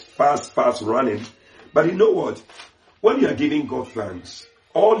 Time is fast running. But you know what? When you are giving God thanks,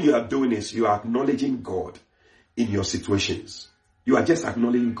 all you are doing is you are acknowledging God in your situations. You are just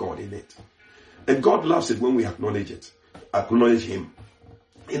acknowledging God in it. And God loves it when we acknowledge it. Acknowledge Him.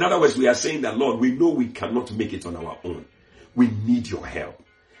 In other words, we are saying that, Lord, we know we cannot make it on our own. We need your help.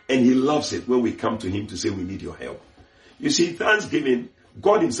 And He loves it when we come to Him to say we need your help. You see, thanksgiving,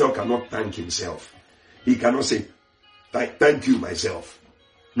 God Himself cannot thank Himself. He cannot say, thank you myself.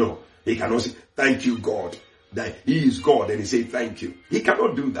 No, He cannot say, thank you God. That He is God and He say thank you. He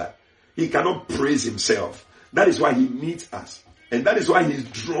cannot do that. He cannot praise Himself. That is why He needs us. And that is why He's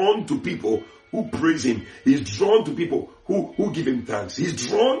drawn to people who praise Him. He's drawn to people who give Him thanks. He's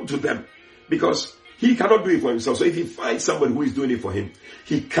drawn to them because He cannot do it for Himself. So if He finds somebody who is doing it for Him,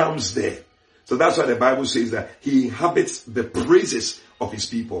 He comes there. So that's why the Bible says that He inhabits the praises of His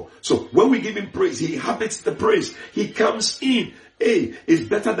people. So when we give Him praise, He inhabits the praise. He comes in. Hey, it's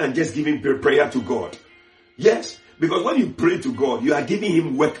better than just giving prayer to God. Yes, because when you pray to God, you are giving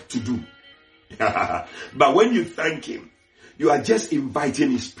Him work to do. But when you thank Him, you are just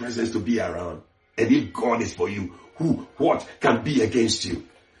inviting His presence to be around. And if God is for you, what can be against you?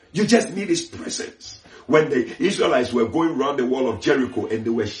 You just need His presence. When the Israelites were going around the wall of Jericho and they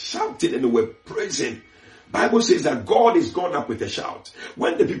were shouting and they were praising, Bible says that God is gone up with a shout.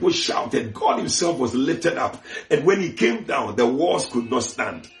 When the people shouted, God Himself was lifted up. And when He came down, the walls could not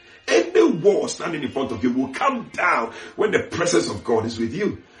stand. Any wall standing in front of you will come down when the presence of God is with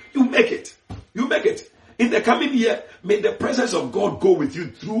you. You make it. You make it. In the coming year, may the presence of God go with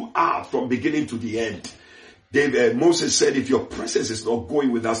you throughout from beginning to the end. Moses said, if your presence is not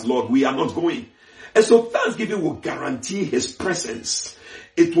going with us, Lord, we are not going. And so thanksgiving will guarantee His presence.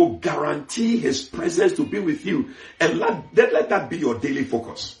 It will guarantee His presence to be with you. And let that be your daily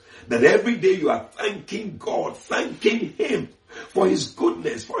focus. That every day you are thanking God, thanking Him for His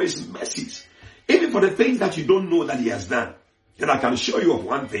goodness, for His mercies, even for the things that you don't know that He has done. And I can assure you of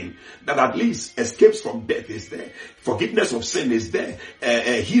one thing, that at least escapes from death is there. Forgiveness of sin is there.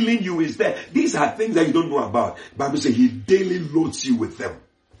 Healing you is there. These are things that you don't know about. The Bible says He daily loads you with them.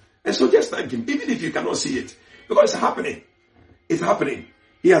 And so just thank Him, even if you cannot see it. Because it's happening. It's happening.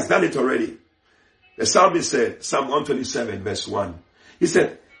 He has done it already. The psalmist said, Psalm 127 verse 1. He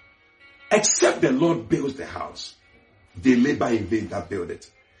said, except the Lord builds the house, they labor in vain that build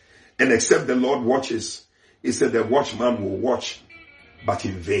it. And except the Lord watches, He said the watchman will watch, but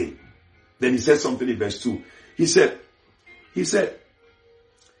in vain. Then He said something in verse 2. He said,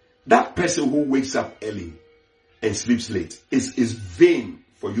 that person who wakes up early and sleeps late is vain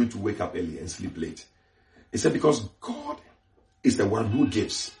for you to wake up early and sleep late. He said, because God is the one who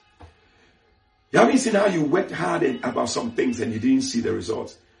gives. You haven't seen how you worked hard about some things and you didn't see the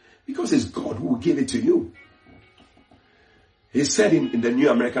results? Because it's God who will give it to you. He said in the New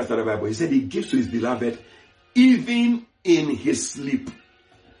American Standard Bible, He said He gives to His beloved even in His sleep.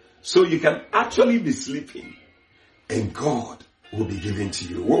 So you can actually be sleeping and God will be giving to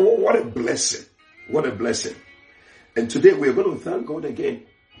you. What a blessing. What a blessing. And today we're going to thank God again.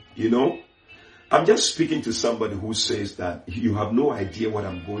 You know, I'm just speaking to somebody who says that you have no idea what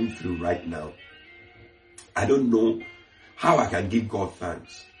I'm going through right now. I don't know how I can give God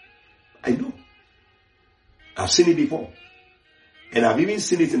thanks. I know. I've seen it before. And I've even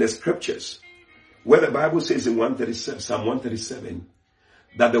seen it in the scriptures, where the Bible says in Psalm 137,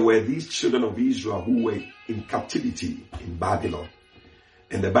 that there were these children of Israel who were in captivity in Babylon.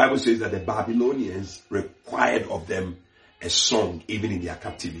 And the Bible says that the Babylonians required of them a song even in their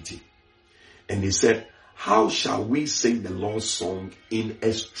captivity. And they said, how shall we sing the Lord's song in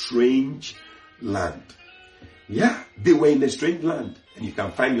a strange land? Yeah, they were in a strange land. And you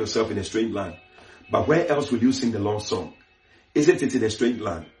can find yourself in a strange land. But where else will you sing the Lord's song? Isn't it in a strange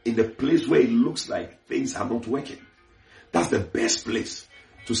land? In the place where it looks like things are not working. That's the best place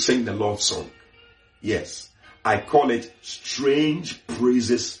to sing the Lord's song. Yes, I call it strange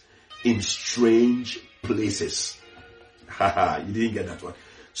praises in strange places. Haha, you didn't get that one.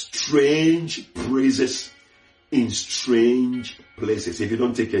 Strange praises in strange places. If you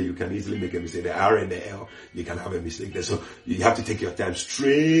don't take care, you can easily make a mistake. The R and the L, you can have a mistake there. So you have to take your time.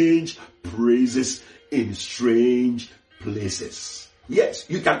 Strange praises in strange places. Yes,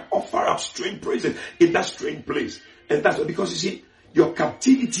 you can offer up strange praises in that strange place. And that's because you see, your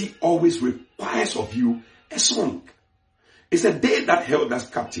captivity always requires of you a song. It's a day that held us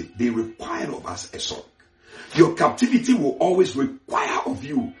captive. They required of us a song. Your captivity will always require of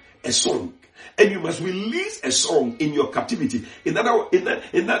you a song. And you must release a song in your captivity in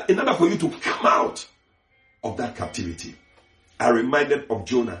order for you to come out of that captivity. I'm reminded of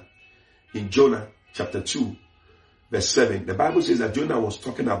Jonah in Jonah chapter 2 verse 7, the Bible says that Jonah was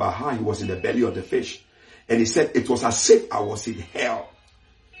talking about how he was in the belly of the fish. And he said, it was as if I was in hell.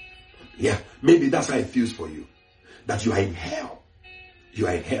 Yeah, maybe that's how it feels for you. That you are in hell. You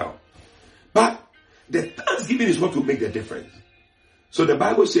are in hell. But the thanksgiving is what will make the difference. So the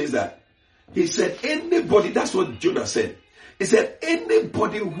Bible says that, he said, anybody, that's what Jonah said. He said,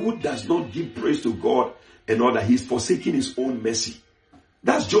 anybody who does not give praise to God and all that, he's forsaking his own mercy.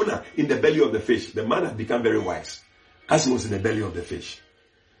 That's Jonah in the belly of the fish. The man had become very wise as he was in the belly of the fish.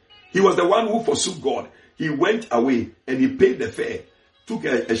 He was the one who forsook God. He went away and he paid the fare, took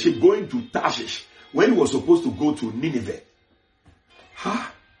a ship going to Tarshish when he was supposed to go to Nineveh.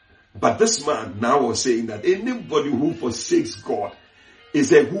 But this man now was saying that anybody who forsakes God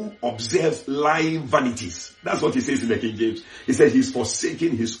is a who observes lying vanities. That's what he says in the King James. He said he's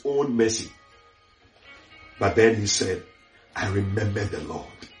forsaking his own mercy. But then he said, I remember the Lord.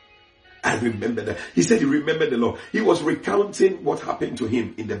 I remember that. He said he remembered the Lord. He was recounting what happened to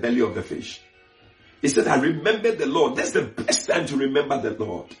him in the belly of the fish. He said, I remember the Lord. That's the best time to remember the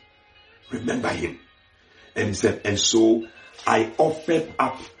Lord. Remember him. And he said, and so I offered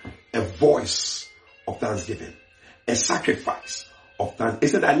up a voice of thanksgiving, a sacrifice of thanksgiving. He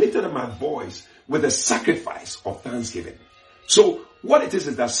said, I lifted up my voice with a sacrifice of thanksgiving. So what it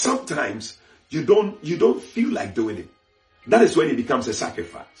is that sometimes you don't feel like doing it. That is when it becomes a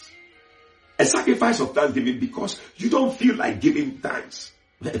sacrifice. A sacrifice of thanksgiving because you don't feel like giving thanks.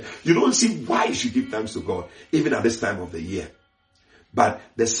 You don't see why you should give thanks to God, even at this time of the year. But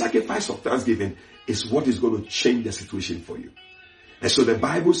the sacrifice of thanksgiving is what is going to change the situation for you. And so the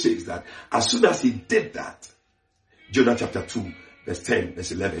Bible says that as soon as he did that, Jonah chapter 2, verse 10,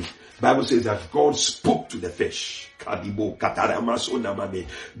 verse 11, the Bible says that God spoke to the fish. God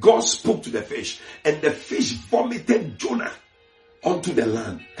spoke to the fish, and the fish vomited Jonah onto the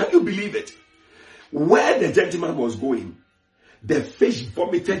land. Can you believe it? Where the gentleman was going, the fish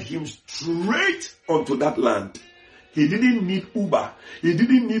vomited him straight onto that land. He didn't need Uber. He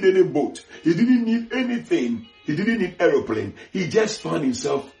didn't need any boat. He didn't need anything. He didn't need aeroplane. He just found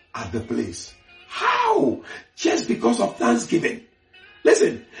himself at the place. How? Just because of thanksgiving.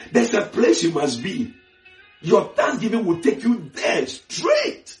 Listen, there's a place you must be. Your thanksgiving will take you there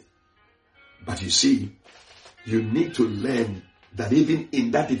straight. But you see, you need to learn that even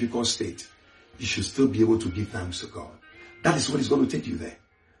in that difficult state, you should still be able to give thanks to God. That is what is going to take you there.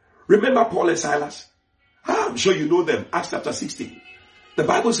 Remember Paul and Silas? I'm sure you know them. Acts chapter 16. The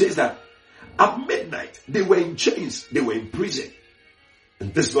Bible says that at midnight, they were in chains. They were in prison.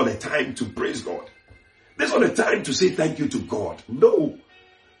 And this is not a time to praise God. This is not a time to say thank you to God. No.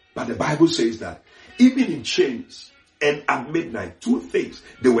 But the Bible says that even in chains and at midnight, two things.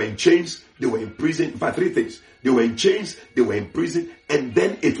 They were in chains, they were in prison. In fact, three things. They were in chains, they were in prison, and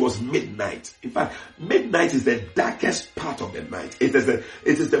then it was midnight. In fact, midnight is the darkest part of the night. It is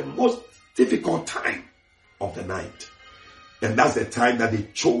the most difficult time of the night. And that's the time that they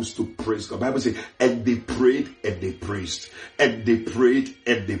chose to praise God. The Bible says, and they prayed and they praised. And they prayed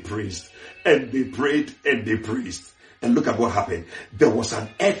and they praised. And they prayed and they praised. And look at what happened. There was an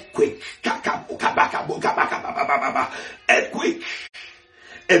earthquake. Earthquake.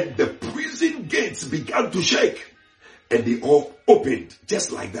 And the prison gates began to shake. And they all opened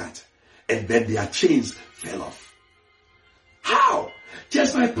just like that. And then their chains fell off. How?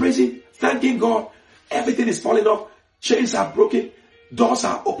 Just by praising, thanking God. Everything is falling off. Chains are broken. Doors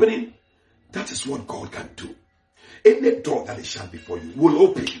are opening. That is what God can do. Any door that is shut before you will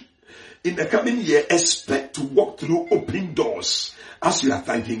open. In the coming year, expect to walk through open doors as you are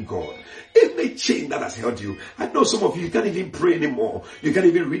thanking God. Any chain that has held you. I know some of you can't even pray anymore. You can't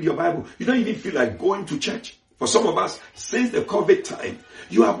even read your Bible. You don't even feel like going to church. For some of us, since the COVID time,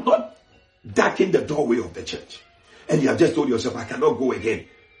 you have not darkened the doorway of the church. And you have just told yourself, I cannot go again.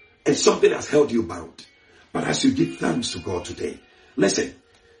 And something has held you bound. But as you give thanks to God today, listen,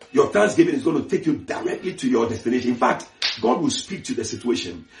 your thanksgiving is going to take you directly to your destination. In fact, God will speak to the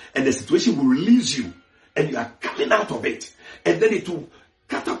situation, and the situation will release you, and you are coming out of it. And then it will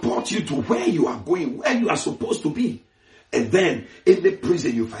catapult you to where you are going, where you are supposed to be. And then in the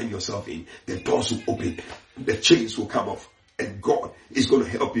prison you find yourself in, the doors will open, the chains will come off, and God is going to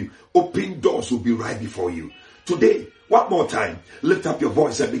help you. Open doors will be right before you. Today, one more time, lift up your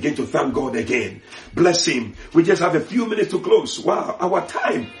voice and begin to thank God again. Bless Him. We just have a few minutes to close. Wow, our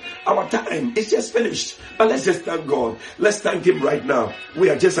time is just finished. But let's just thank God. Let's thank Him right now. We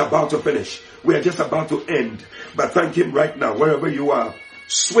are just about to finish. We are just about to end. But thank Him right now, wherever you are.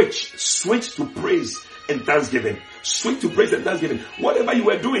 Switch to praise and thanksgiving. Switch to praise and thanksgiving. Whatever you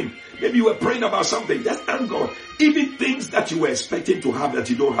were doing, maybe you were praying about something, just thank God. Even things that you were expecting to have that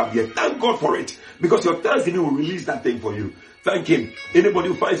you don't have yet, thank God for it. Because your thanksgiving will release that thing for you. Thank Him. Anybody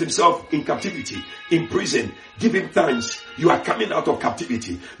who finds himself in captivity, in prison, give Him thanks. You are coming out of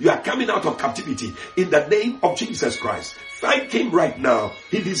captivity. You are coming out of captivity in the name of Jesus Christ. Thank Him right now.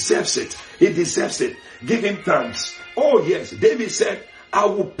 He deserves it. He deserves it. Give Him thanks. Oh yes, David said, I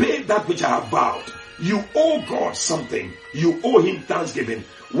will pay that which I have vowed. You owe God something. You owe Him thanksgiving.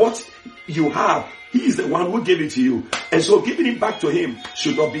 What you have, He is the one who gave it to you. And so giving it back to Him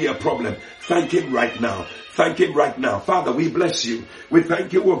should not be a problem. Thank Him right now. Thank Him right now. Father, we bless You. We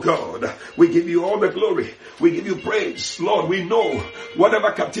thank You, oh God. We give You all the glory. We give You praise. Lord, we know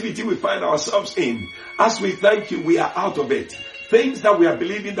whatever captivity we find ourselves in, as we thank You, we are out of it. Things that we are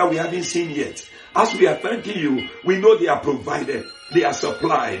believing that we haven't seen yet. As we are thanking You, we know they are provided. They are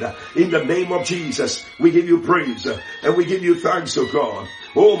supplied. In the name of Jesus, we give You praise and we give You thanks, oh God.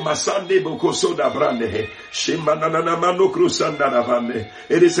 Oh, Masande Bokosoda Brande, Shimanana Mano Krusanda Ravande.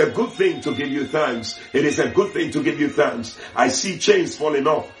 It is a good thing to give You thanks. It is a good thing to give You thanks. I see chains falling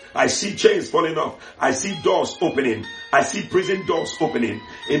off. I see chains falling off. I see doors opening. I see prison doors opening.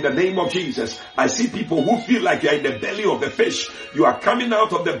 In the name of Jesus, I see people who feel like you're in the belly of the fish. You are coming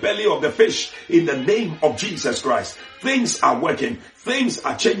out of the belly of the fish in the name of Jesus Christ. Things are working. Things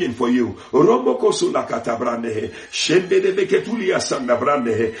are changing for you. I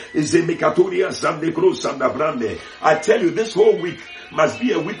tell you, this whole week must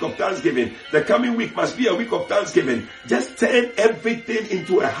be a week of thanksgiving. The coming week must be a week of thanksgiving. Just turn everything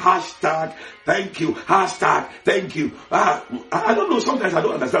into a hashtag. Thank you. Hashtag. Thank you. I don't know. Sometimes I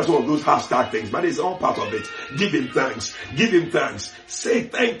don't understand some of those hashtag things, but it's all part of it. Give Him thanks. Give Him thanks. Say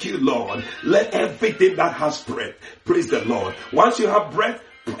thank you, Lord. Let everything that has breath praise the Lord. Once you have breath,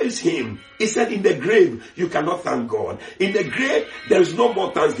 praise Him. He said in the grave, you cannot thank God. In the grave, there is no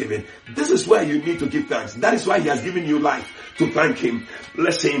more thanksgiving. This is where you need to give thanks. That is why He has given you life, to thank Him.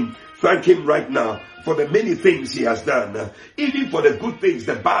 Bless Him. Thank Him right now for the many things He has done. Even for the good things,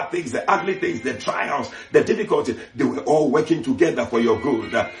 the bad things, the ugly things, the trials, the difficulties, they were all working together for your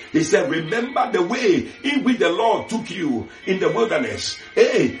good. He said, remember the way in which the Lord took you in the wilderness,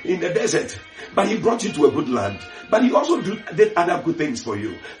 in the desert, but He brought you to a good land. But He also did other good things for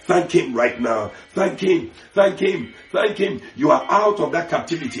you. Thank Him right now. Thank Him. Thank Him. Thank Him. You are out of that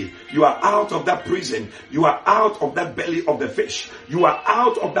captivity. You are out of that prison. You are out of that belly of the fish. You are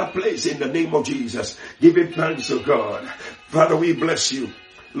out of that place in the name of Jesus. Give Him thanks, oh God. Father, we bless You.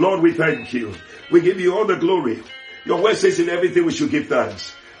 Lord, we thank You. We give You all the glory. Your word says in everything we should give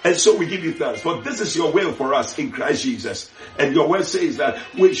thanks. And so we give You thanks, for this is Your will for us in Christ Jesus. And Your word says that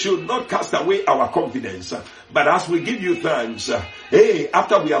we should not cast away our confidence, but as we give You thanks,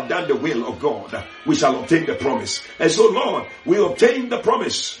 after we have done the will of God, we shall obtain the promise. And so, Lord, we obtain the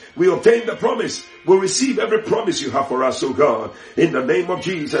promise. We obtain the promise. We receive every promise You have for us, oh God. In the name of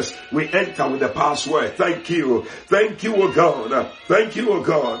Jesus, we enter with the password. Thank You. Thank You, oh God. Thank You, oh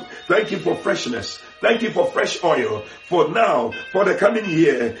God. Thank You for freshness. Thank You for fresh oil. For now, for the coming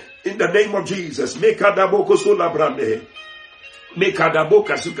year, in the name of Jesus. Mekadaboko solabrande.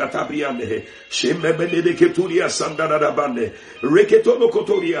 Mekadaboka sukatabriande. Shemebede keturia sandarabande. Reketono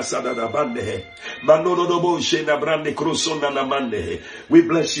kotoria sandarabande. Manorodobo shenabrande krosona namande. We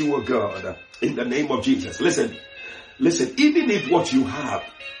bless You, O God, in the name of Jesus. Listen, even if what you have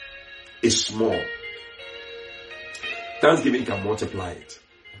is small, thanksgiving can multiply it.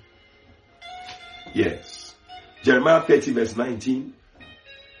 Yes. Jeremiah 30 verse 19.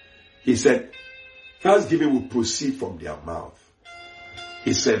 He said, thanksgiving will proceed from their mouth.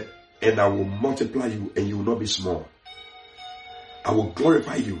 He said, and I will multiply you and you will not be small. I will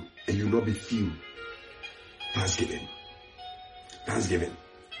glorify you and you will not be few. Thanksgiving. Thanksgiving.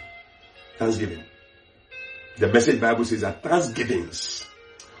 Thanksgiving. The Message Bible says that thanksgivings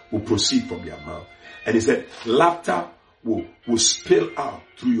will proceed from their mouth. And he said, laughter will spill out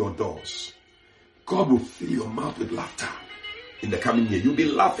through your doors. God will fill your mouth with laughter in the coming year. You'll be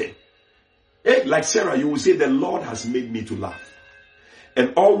laughing. Like Sarah, you will say, the Lord has made me to laugh.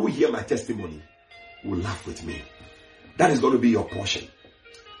 And all who hear my testimony will laugh with me. That is going to be your portion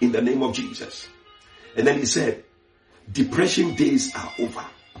in the name of Jesus. And then he said, depression days are over.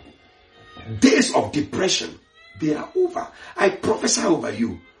 Days of depression, they are over. I prophesy over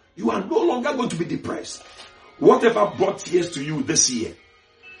you. You are no longer going to be depressed. Whatever brought tears to you this year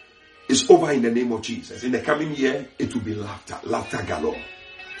is over in the name of Jesus. In the coming year, it will be laughter, laughter galore.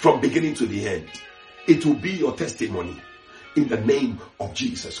 From beginning to the end, it will be your testimony in the name of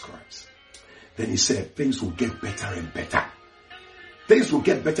Jesus Christ. Then he said, things will get better and better. Things will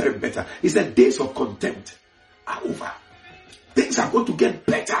get better and better. He said days of contempt are over. Things are going to get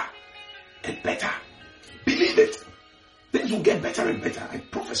better and better. Believe it. Things will get better and better. I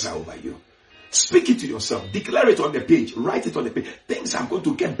prophesy over you. Speak it to yourself. Declare it on the page. Write it on the page. Things are going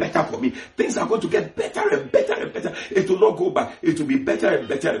to get better for me. Things are going to get better and better and better. It will not go back. It will be better and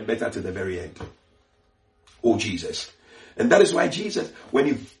better and better to the very end. Oh, Jesus. And that is why Jesus, when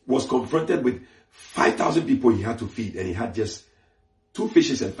he was confronted with 5,000 people he had to feed, and he had just 2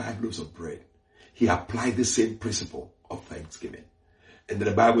 fishes and 5 loaves of bread, he applied the same principle of thanksgiving. And then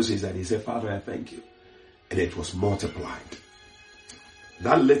the Bible says that he said, Father, I thank you. And it was multiplied.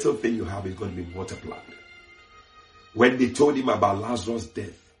 That little thing you have is going to be multiplied. When they told him about Lazarus'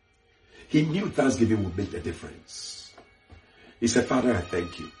 death, he knew thanksgiving would make the difference. He said, Father, I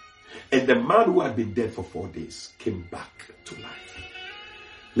thank you. And the man who had been dead for 4 days came back to life.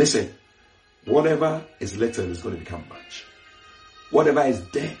 Listen, whatever is little is going to become much. Whatever is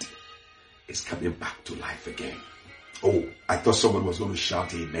dead is coming back to life again. Oh, I thought someone was going to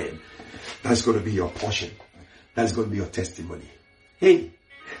shout amen. That's going to be your portion. That's going to be your testimony. Hey,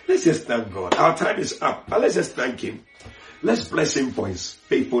 let's just thank God. Our time is up, but let's just thank him. Let's bless him for his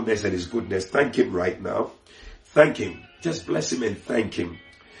faithfulness and his goodness. Thank him right now. Thank him. Just bless him and thank him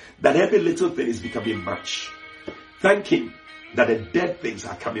that every little thing is becoming much. Thank him that the dead things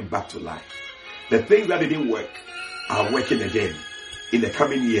are coming back to life. The things that didn't work are working again. In the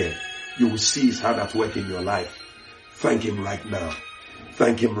coming year, you will see his hand at work in your life. Thank him right now.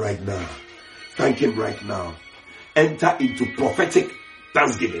 Thank him right now. Thank him right now. Enter into prophetic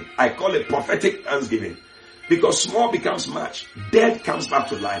thanksgiving. I call it prophetic thanksgiving. Because small becomes much. Dead comes back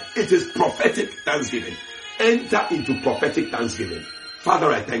to life. It is prophetic thanksgiving. Enter into prophetic thanksgiving.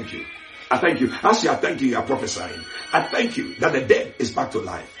 Father, I thank you. I thank you. As you are thanking, you are prophesying. I thank you that the dead is back to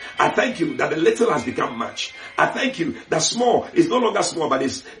life. I thank you that the little has become much. I thank you that small is no longer small, but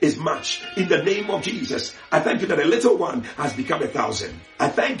is much. In the name of Jesus, I thank you that the little one has become 1,000. I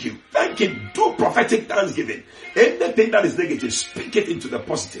thank you. Thank him. Do prophetic thanksgiving. Anything that is negative, speak it into the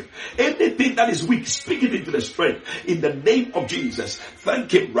positive. Anything that is weak, speak it into the strength. In the name of Jesus,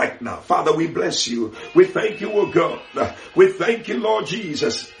 thank him right now. Father, we bless you. We thank you, oh God. We thank you, Lord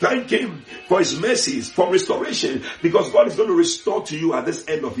Jesus. Thank him for his mercies, for restoration, because God is going to restore to you at this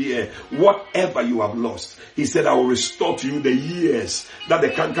end of year whatever you have lost. He said, I will restore to you the years that the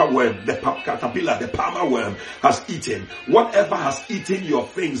cankerworm, the caterpillar, the palmer worm has eaten. Whatever has eaten your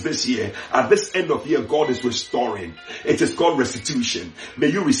things this year, at this end of year, God is restoring. It is called restitution. May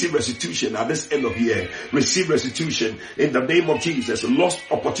you receive restitution at this end of year. Receive restitution in the name of Jesus. Lost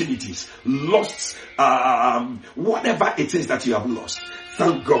opportunities, lost whatever it is that you have lost.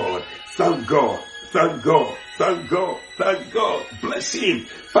 Thank God. Thank God. Thank God. Thank God. Thank God. Bless him.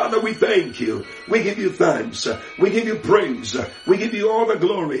 Father, we thank you. We give you thanks. We give you praise. We give you all the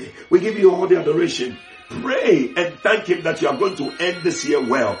glory. We give you all the adoration. Pray and thank him that you are going to end this year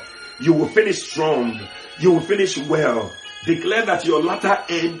well. You will finish strong. You will finish well. Declare that your latter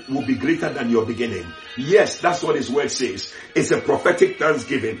end will be greater than your beginning. Yes, that's what his word says. It's a prophetic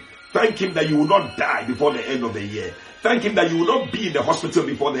thanksgiving. Thank him that you will not die before the end of the year. Thank him that you will not be in the hospital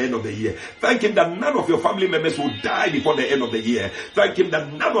before the end of the year. Thank him that none of your family members will die before the end of the year. Thank him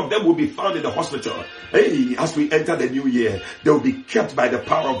that none of them will be found in the hospital. Hey, as we enter the new year, they will be kept by the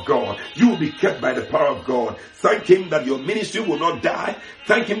power of God. You will be kept by the power of God. Thank him that your ministry will not die.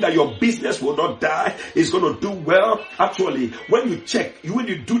 Thank him that your business will not die. It's going to do well. Actually, when you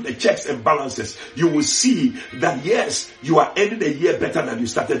do the checks and balances, you will see that yes, you are ending the year better than you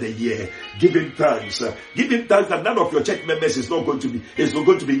started the year. Give him thanks. Give him thanks that none of your church members is not going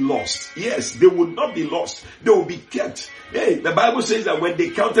to be lost. Yes, they will not be lost. They will be kept. Hey, the Bible says that when they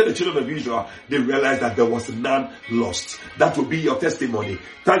counted the children of Israel, they realized that there was none lost. That will be your testimony.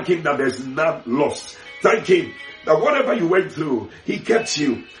 Thank him that there's none lost. Thank him that whatever you went through, he kept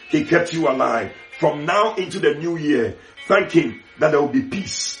you. He kept you alive. From now into the new year, thank him that there will be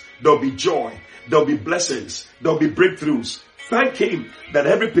peace. There will be joy. There will be blessings. There will be breakthroughs. Thank him that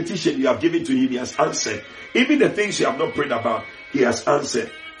every petition you have given to him, he has answered. Even the things you have not prayed about, he has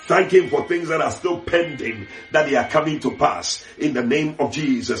answered. Thank him for things that are still pending, that they are coming to pass in the name of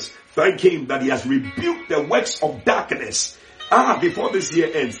Jesus. Thank him that he has rebuked the works of darkness. Before this year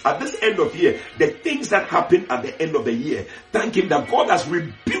ends, at this end of year, the things that happen at the end of the year, thank him that God has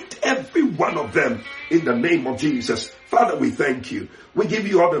rebuked every one of them in the name of Jesus. Father, we thank you. We give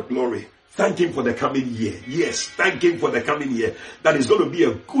you all the glory. Thank him for the coming year. Yes, thank him for the coming year. That is going to be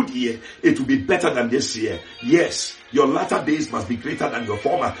a good year. It will be better than this year. Yes, your latter days must be greater than your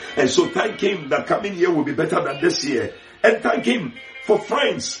former. And so thank him that coming year will be better than this year. And thank him For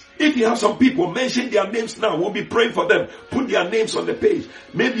friends, if you have some people, mention their names now. We'll be praying for them. Put their names on the page.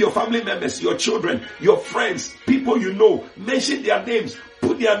 Maybe your family members, your children, your friends, people you know. Mention their names.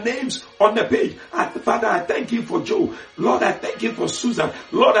 Put their names on the page. Father, I thank you for Joe. Lord, I thank you for Susan.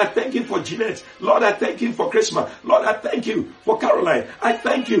 Lord, I thank you for Jeanette. Lord, I thank you for Christmas. Lord, I thank you for Caroline. I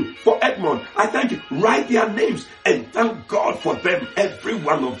thank you for Edmond. I thank you. Write their names and thank God for them, every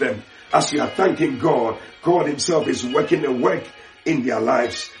one of them. As you are thanking God, God himself is working a work in their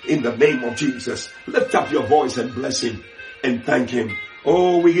lives in the name of Jesus. Lift up your voice and bless him and thank him.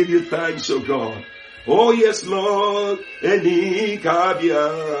 Oh, we give you thanks, oh God. Oh yes, Lord. Eni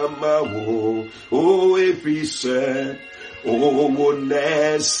kabiamawo. Oh, if he said, oh,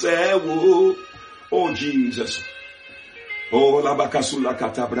 wonesewo. Oh, Jesus. Oh, labakasula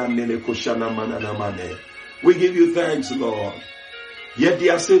katabrandele koshana manana mane. We give you thanks, Lord.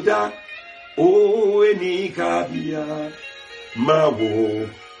 Yedia seda. Oh, eni kabiamawo.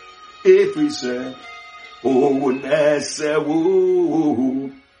 If he said, oh, wonesewo.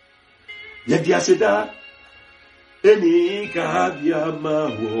 Yediasida eni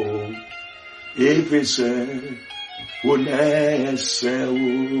kabiamawo efese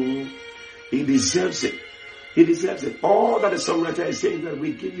onesewo. He deserves it. He deserves it. All that the songwriter is saying, that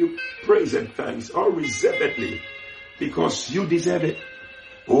we give you praise and thanks, all reservedly, because you deserve it.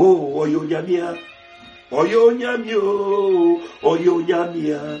 Oh, oyonyamia, oyonyamio,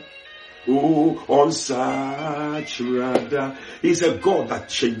 oyonyamia. Oh, unsaturated. He's a God that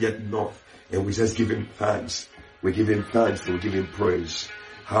changeth not. And we just give him thanks. We give him thanks. We give him praise.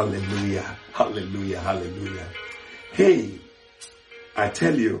 Hallelujah. Hallelujah. Hallelujah. Hey, I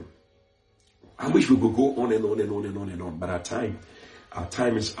tell you, I wish we could go on and on and on and on and on, but our time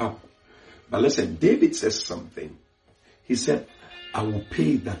is up. But listen, David says something. He said, I will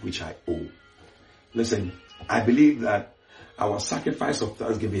pay that which I owe. Listen, I believe that our sacrifice of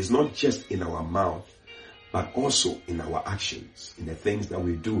thanksgiving is not just in our mouth, but also in our actions, in the things that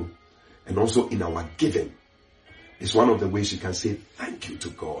we do, and also in our giving. It's one of the ways you can say thank you to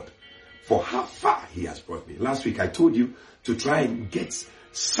God for how far he has brought me. Last week I told you to try and get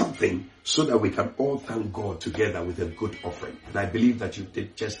something so that we can all thank God together with a good offering. And I believe that you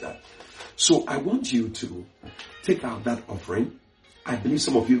did just that. So I want you to take out that offering. I believe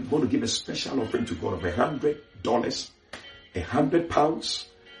some of you want to give a special offering to God of $100, £100, 100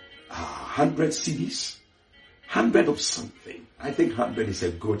 CDs, 100 of something. I think 100 is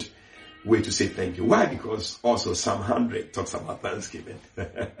a good way to say thank you. Why? Because also Psalm 100 talks about thanksgiving.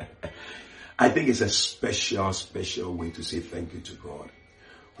 I think it's a special way to say thank you to God.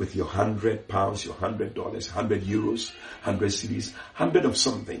 With your £100, your $100, 100 euros, 100 CDs, 100 of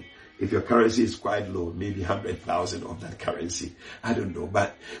something. If your currency is quite low, maybe 100,000 of that currency. I don't know,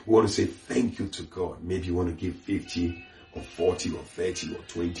 but we want to say thank you to God. Maybe you want to give 50 or 40 or 30 or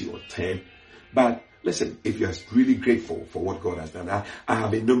 20 or 10. But listen, if you're really grateful for what God has done, I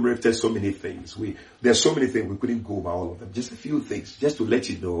have enumerated so many things. There's so many things, we couldn't go over all of them. Just a few things, just to let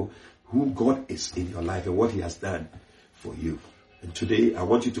you know who God is in your life and what he has done for you. And today, I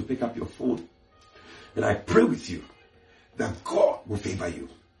want you to pick up your phone and I pray with you that God will favor you.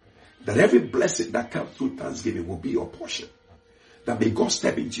 That every blessing that comes through thanksgiving will be your portion. That may God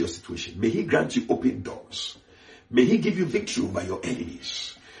step into your situation. May he grant you open doors. May he give you victory over your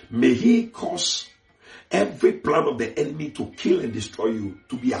enemies. May he cause every plan of the enemy to kill and destroy you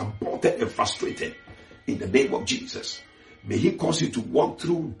to be aborted and frustrated in the name of Jesus. May he cause you to walk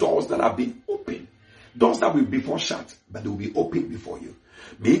through doors that have been opened. Doors that will be before shut, but they will be open before you.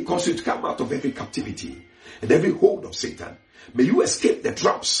 May he cause you to come out of every captivity and every hold of Satan. May you escape the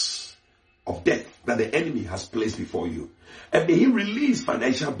traps of death that the enemy has placed before you. And may he release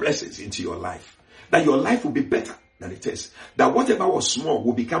financial blessings into your life. That your life will be better than it is. That whatever was small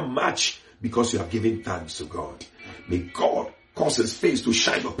will become much because you have given thanks to God. May God cause his face to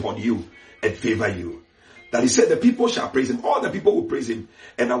shine upon you and favor you. That he said the people shall praise him. All the people will praise him.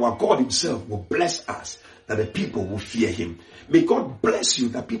 And our God himself will bless us. That the people will fear him. May God bless you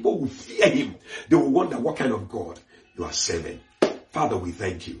that people will fear him. They will wonder what kind of God you are serving. Father, we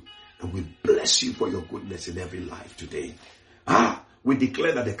thank you. And we bless you for your goodness in every life today. We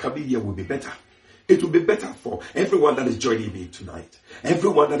declare that the coming year will be better. It will be better for everyone that is joining me tonight.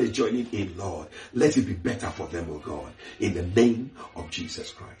 Everyone that is joining in, Lord. Let it be better for them, oh God. In the name of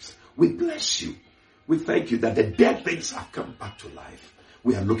Jesus Christ. We bless you. We thank you that the dead things have come back to life.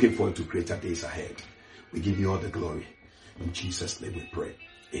 We are looking forward to greater days ahead. We give you all the glory. In Jesus' name we pray.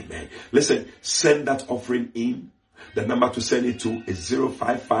 Amen. Listen, send that offering in. The number to send it to is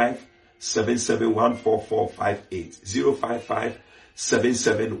 055-771-4458.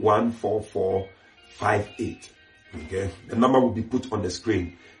 055-771-4458. Okay, the number will be put on the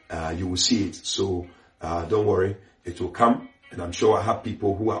screen. You will see it. So don't worry, it will come. And I'm sure I have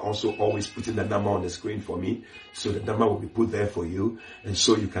people who are also always putting the number on the screen for me. So the number will be put there for you. And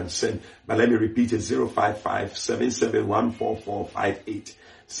so you can send. But let me repeat it, 055-771-4458.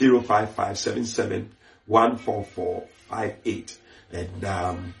 055-771-4458.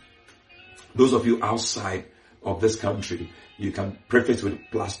 And those of you outside of this country, you can preface with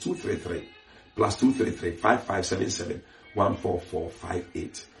 +233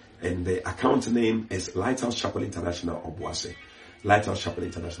 5577-14458. And the account name is Lighthouse Chapel International Obuasi. Lighthouse Chapel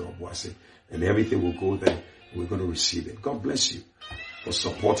International Obuasi. And everything will go there. We're going to receive it. God bless you for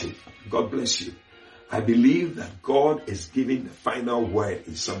supporting. God bless you. I believe that God is giving the final word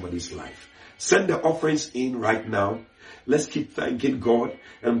in somebody's life. Send the offerings in right now. Let's keep thanking God.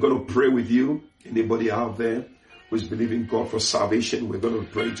 And I'm going to pray with you. Anybody out there who is believing God for salvation, we're going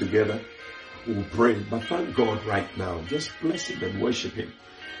to pray together. We'll pray. But thank God right now. Just bless Him and worship Him.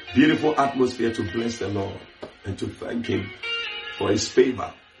 Beautiful atmosphere to bless the Lord and to thank Him for His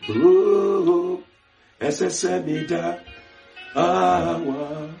favor.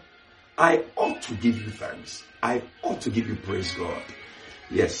 I ought to give you thanks. I ought to give you praise, God.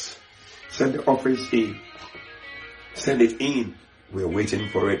 Yes. Send the offerings in. Send it in. We're waiting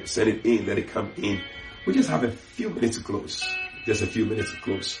for it. Send it in. Let it come in. We just have a few minutes to close. Just a few minutes to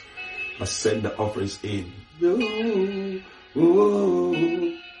close. But send the offerings in.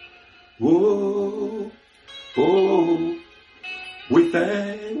 We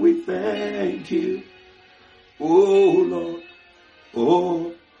thank you. Oh Lord.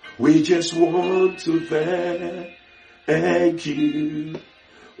 Oh, we just want to thank you.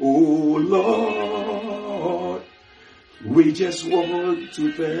 Oh Lord. We just want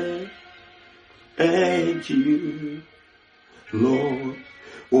to thank you. Lord.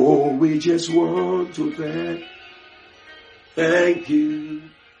 Oh, we just want to thank you.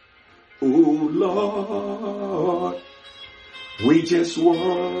 Oh Lord, we just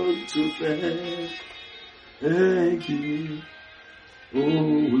want to thank you. Oh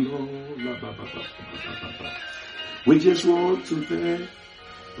Lord, we just want to thank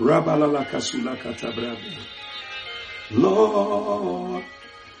Lord,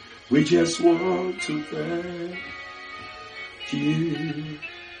 we just want to thank you.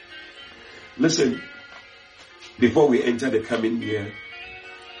 Listen, before we enter the coming year,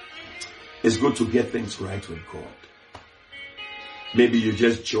 it's good to get things right with God. Maybe you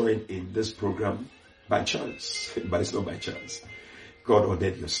just joined in this program by chance, but it's not by chance. God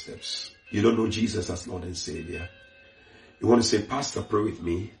ordered your steps. You don't know Jesus as Lord and Savior. You want to say, Pastor, pray with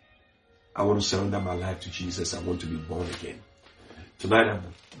me. I want to surrender my life to Jesus. I want to be born again. Tonight I'm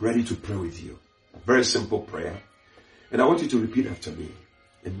ready to pray with you. A very simple prayer. And I want you to repeat after me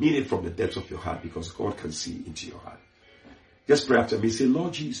and mean it from the depths of your heart, because God can see into your heart. Just pray after me. Say,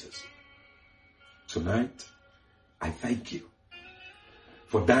 Lord Jesus, tonight I thank you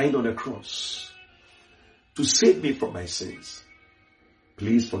for dying on the cross to save me from my sins.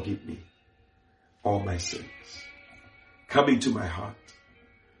 Please forgive me all my sins. Come into my heart.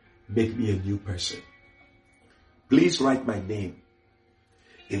 Make me a new person. Please write my name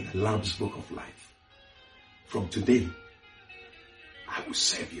in the Lamb's Book of Life. From today, I will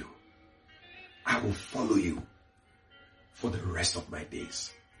serve you. I will follow you for the rest of my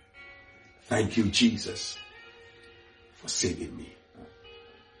days. Thank you, Jesus, for saving me.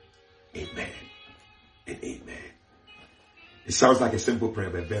 Amen and amen. It sounds like a simple prayer,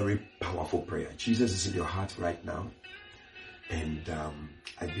 but a very powerful prayer. Jesus is in your heart right now. And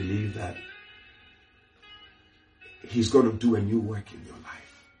I believe that He's going to do a new work in your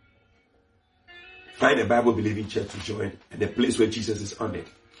life. Find a Bible-believing church to join and a place where Jesus is honored.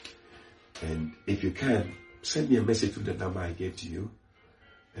 And if you can, send me a message to the number I gave to you.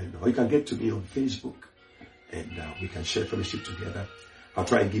 Or you can get to me on Facebook. And we can share fellowship together. I'll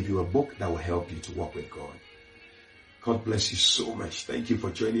try and give you a book that will help you to walk with God. God bless you so much. Thank you for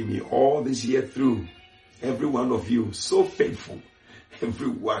joining me all this year through. Every one of you, so faithful.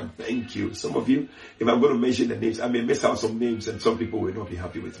 Everyone, thank you. Some of you, if I'm going to mention the names, I may miss out some names and some people will not be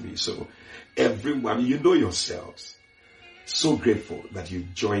happy with me. So everyone, you know yourselves. So grateful that you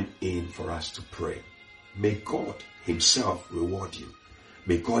joined in for us to pray. May God Himself reward you.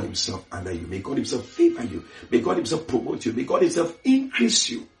 May God Himself honor you. May God Himself favor you. May God Himself promote you. May God Himself increase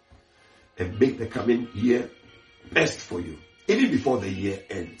you and make the coming year best for you. Even before the year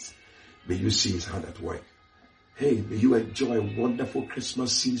ends, may you see His hand at work. Hey, may you enjoy a wonderful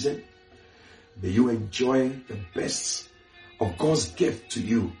Christmas season. May you enjoy the best of God's gift to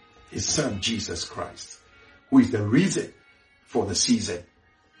you, His Son, Jesus Christ, who is the reason for the season.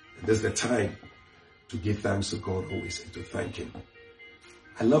 And this is the time to give thanks to God always and to thank Him.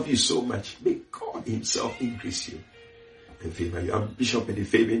 I love you so much. May God Himself increase you and favor you. I'm Bishop Eddie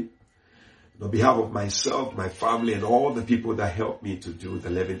Fabian. On behalf of myself, my family, and all the people that helped me to do the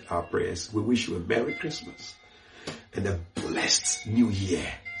 11th hour prayers, we wish you a Merry Christmas and a blessed New Year.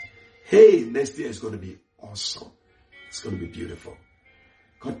 Hey, next year is going to be awesome. It's going to be beautiful.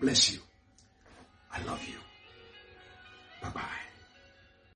 God bless you. I love you. Bye-bye.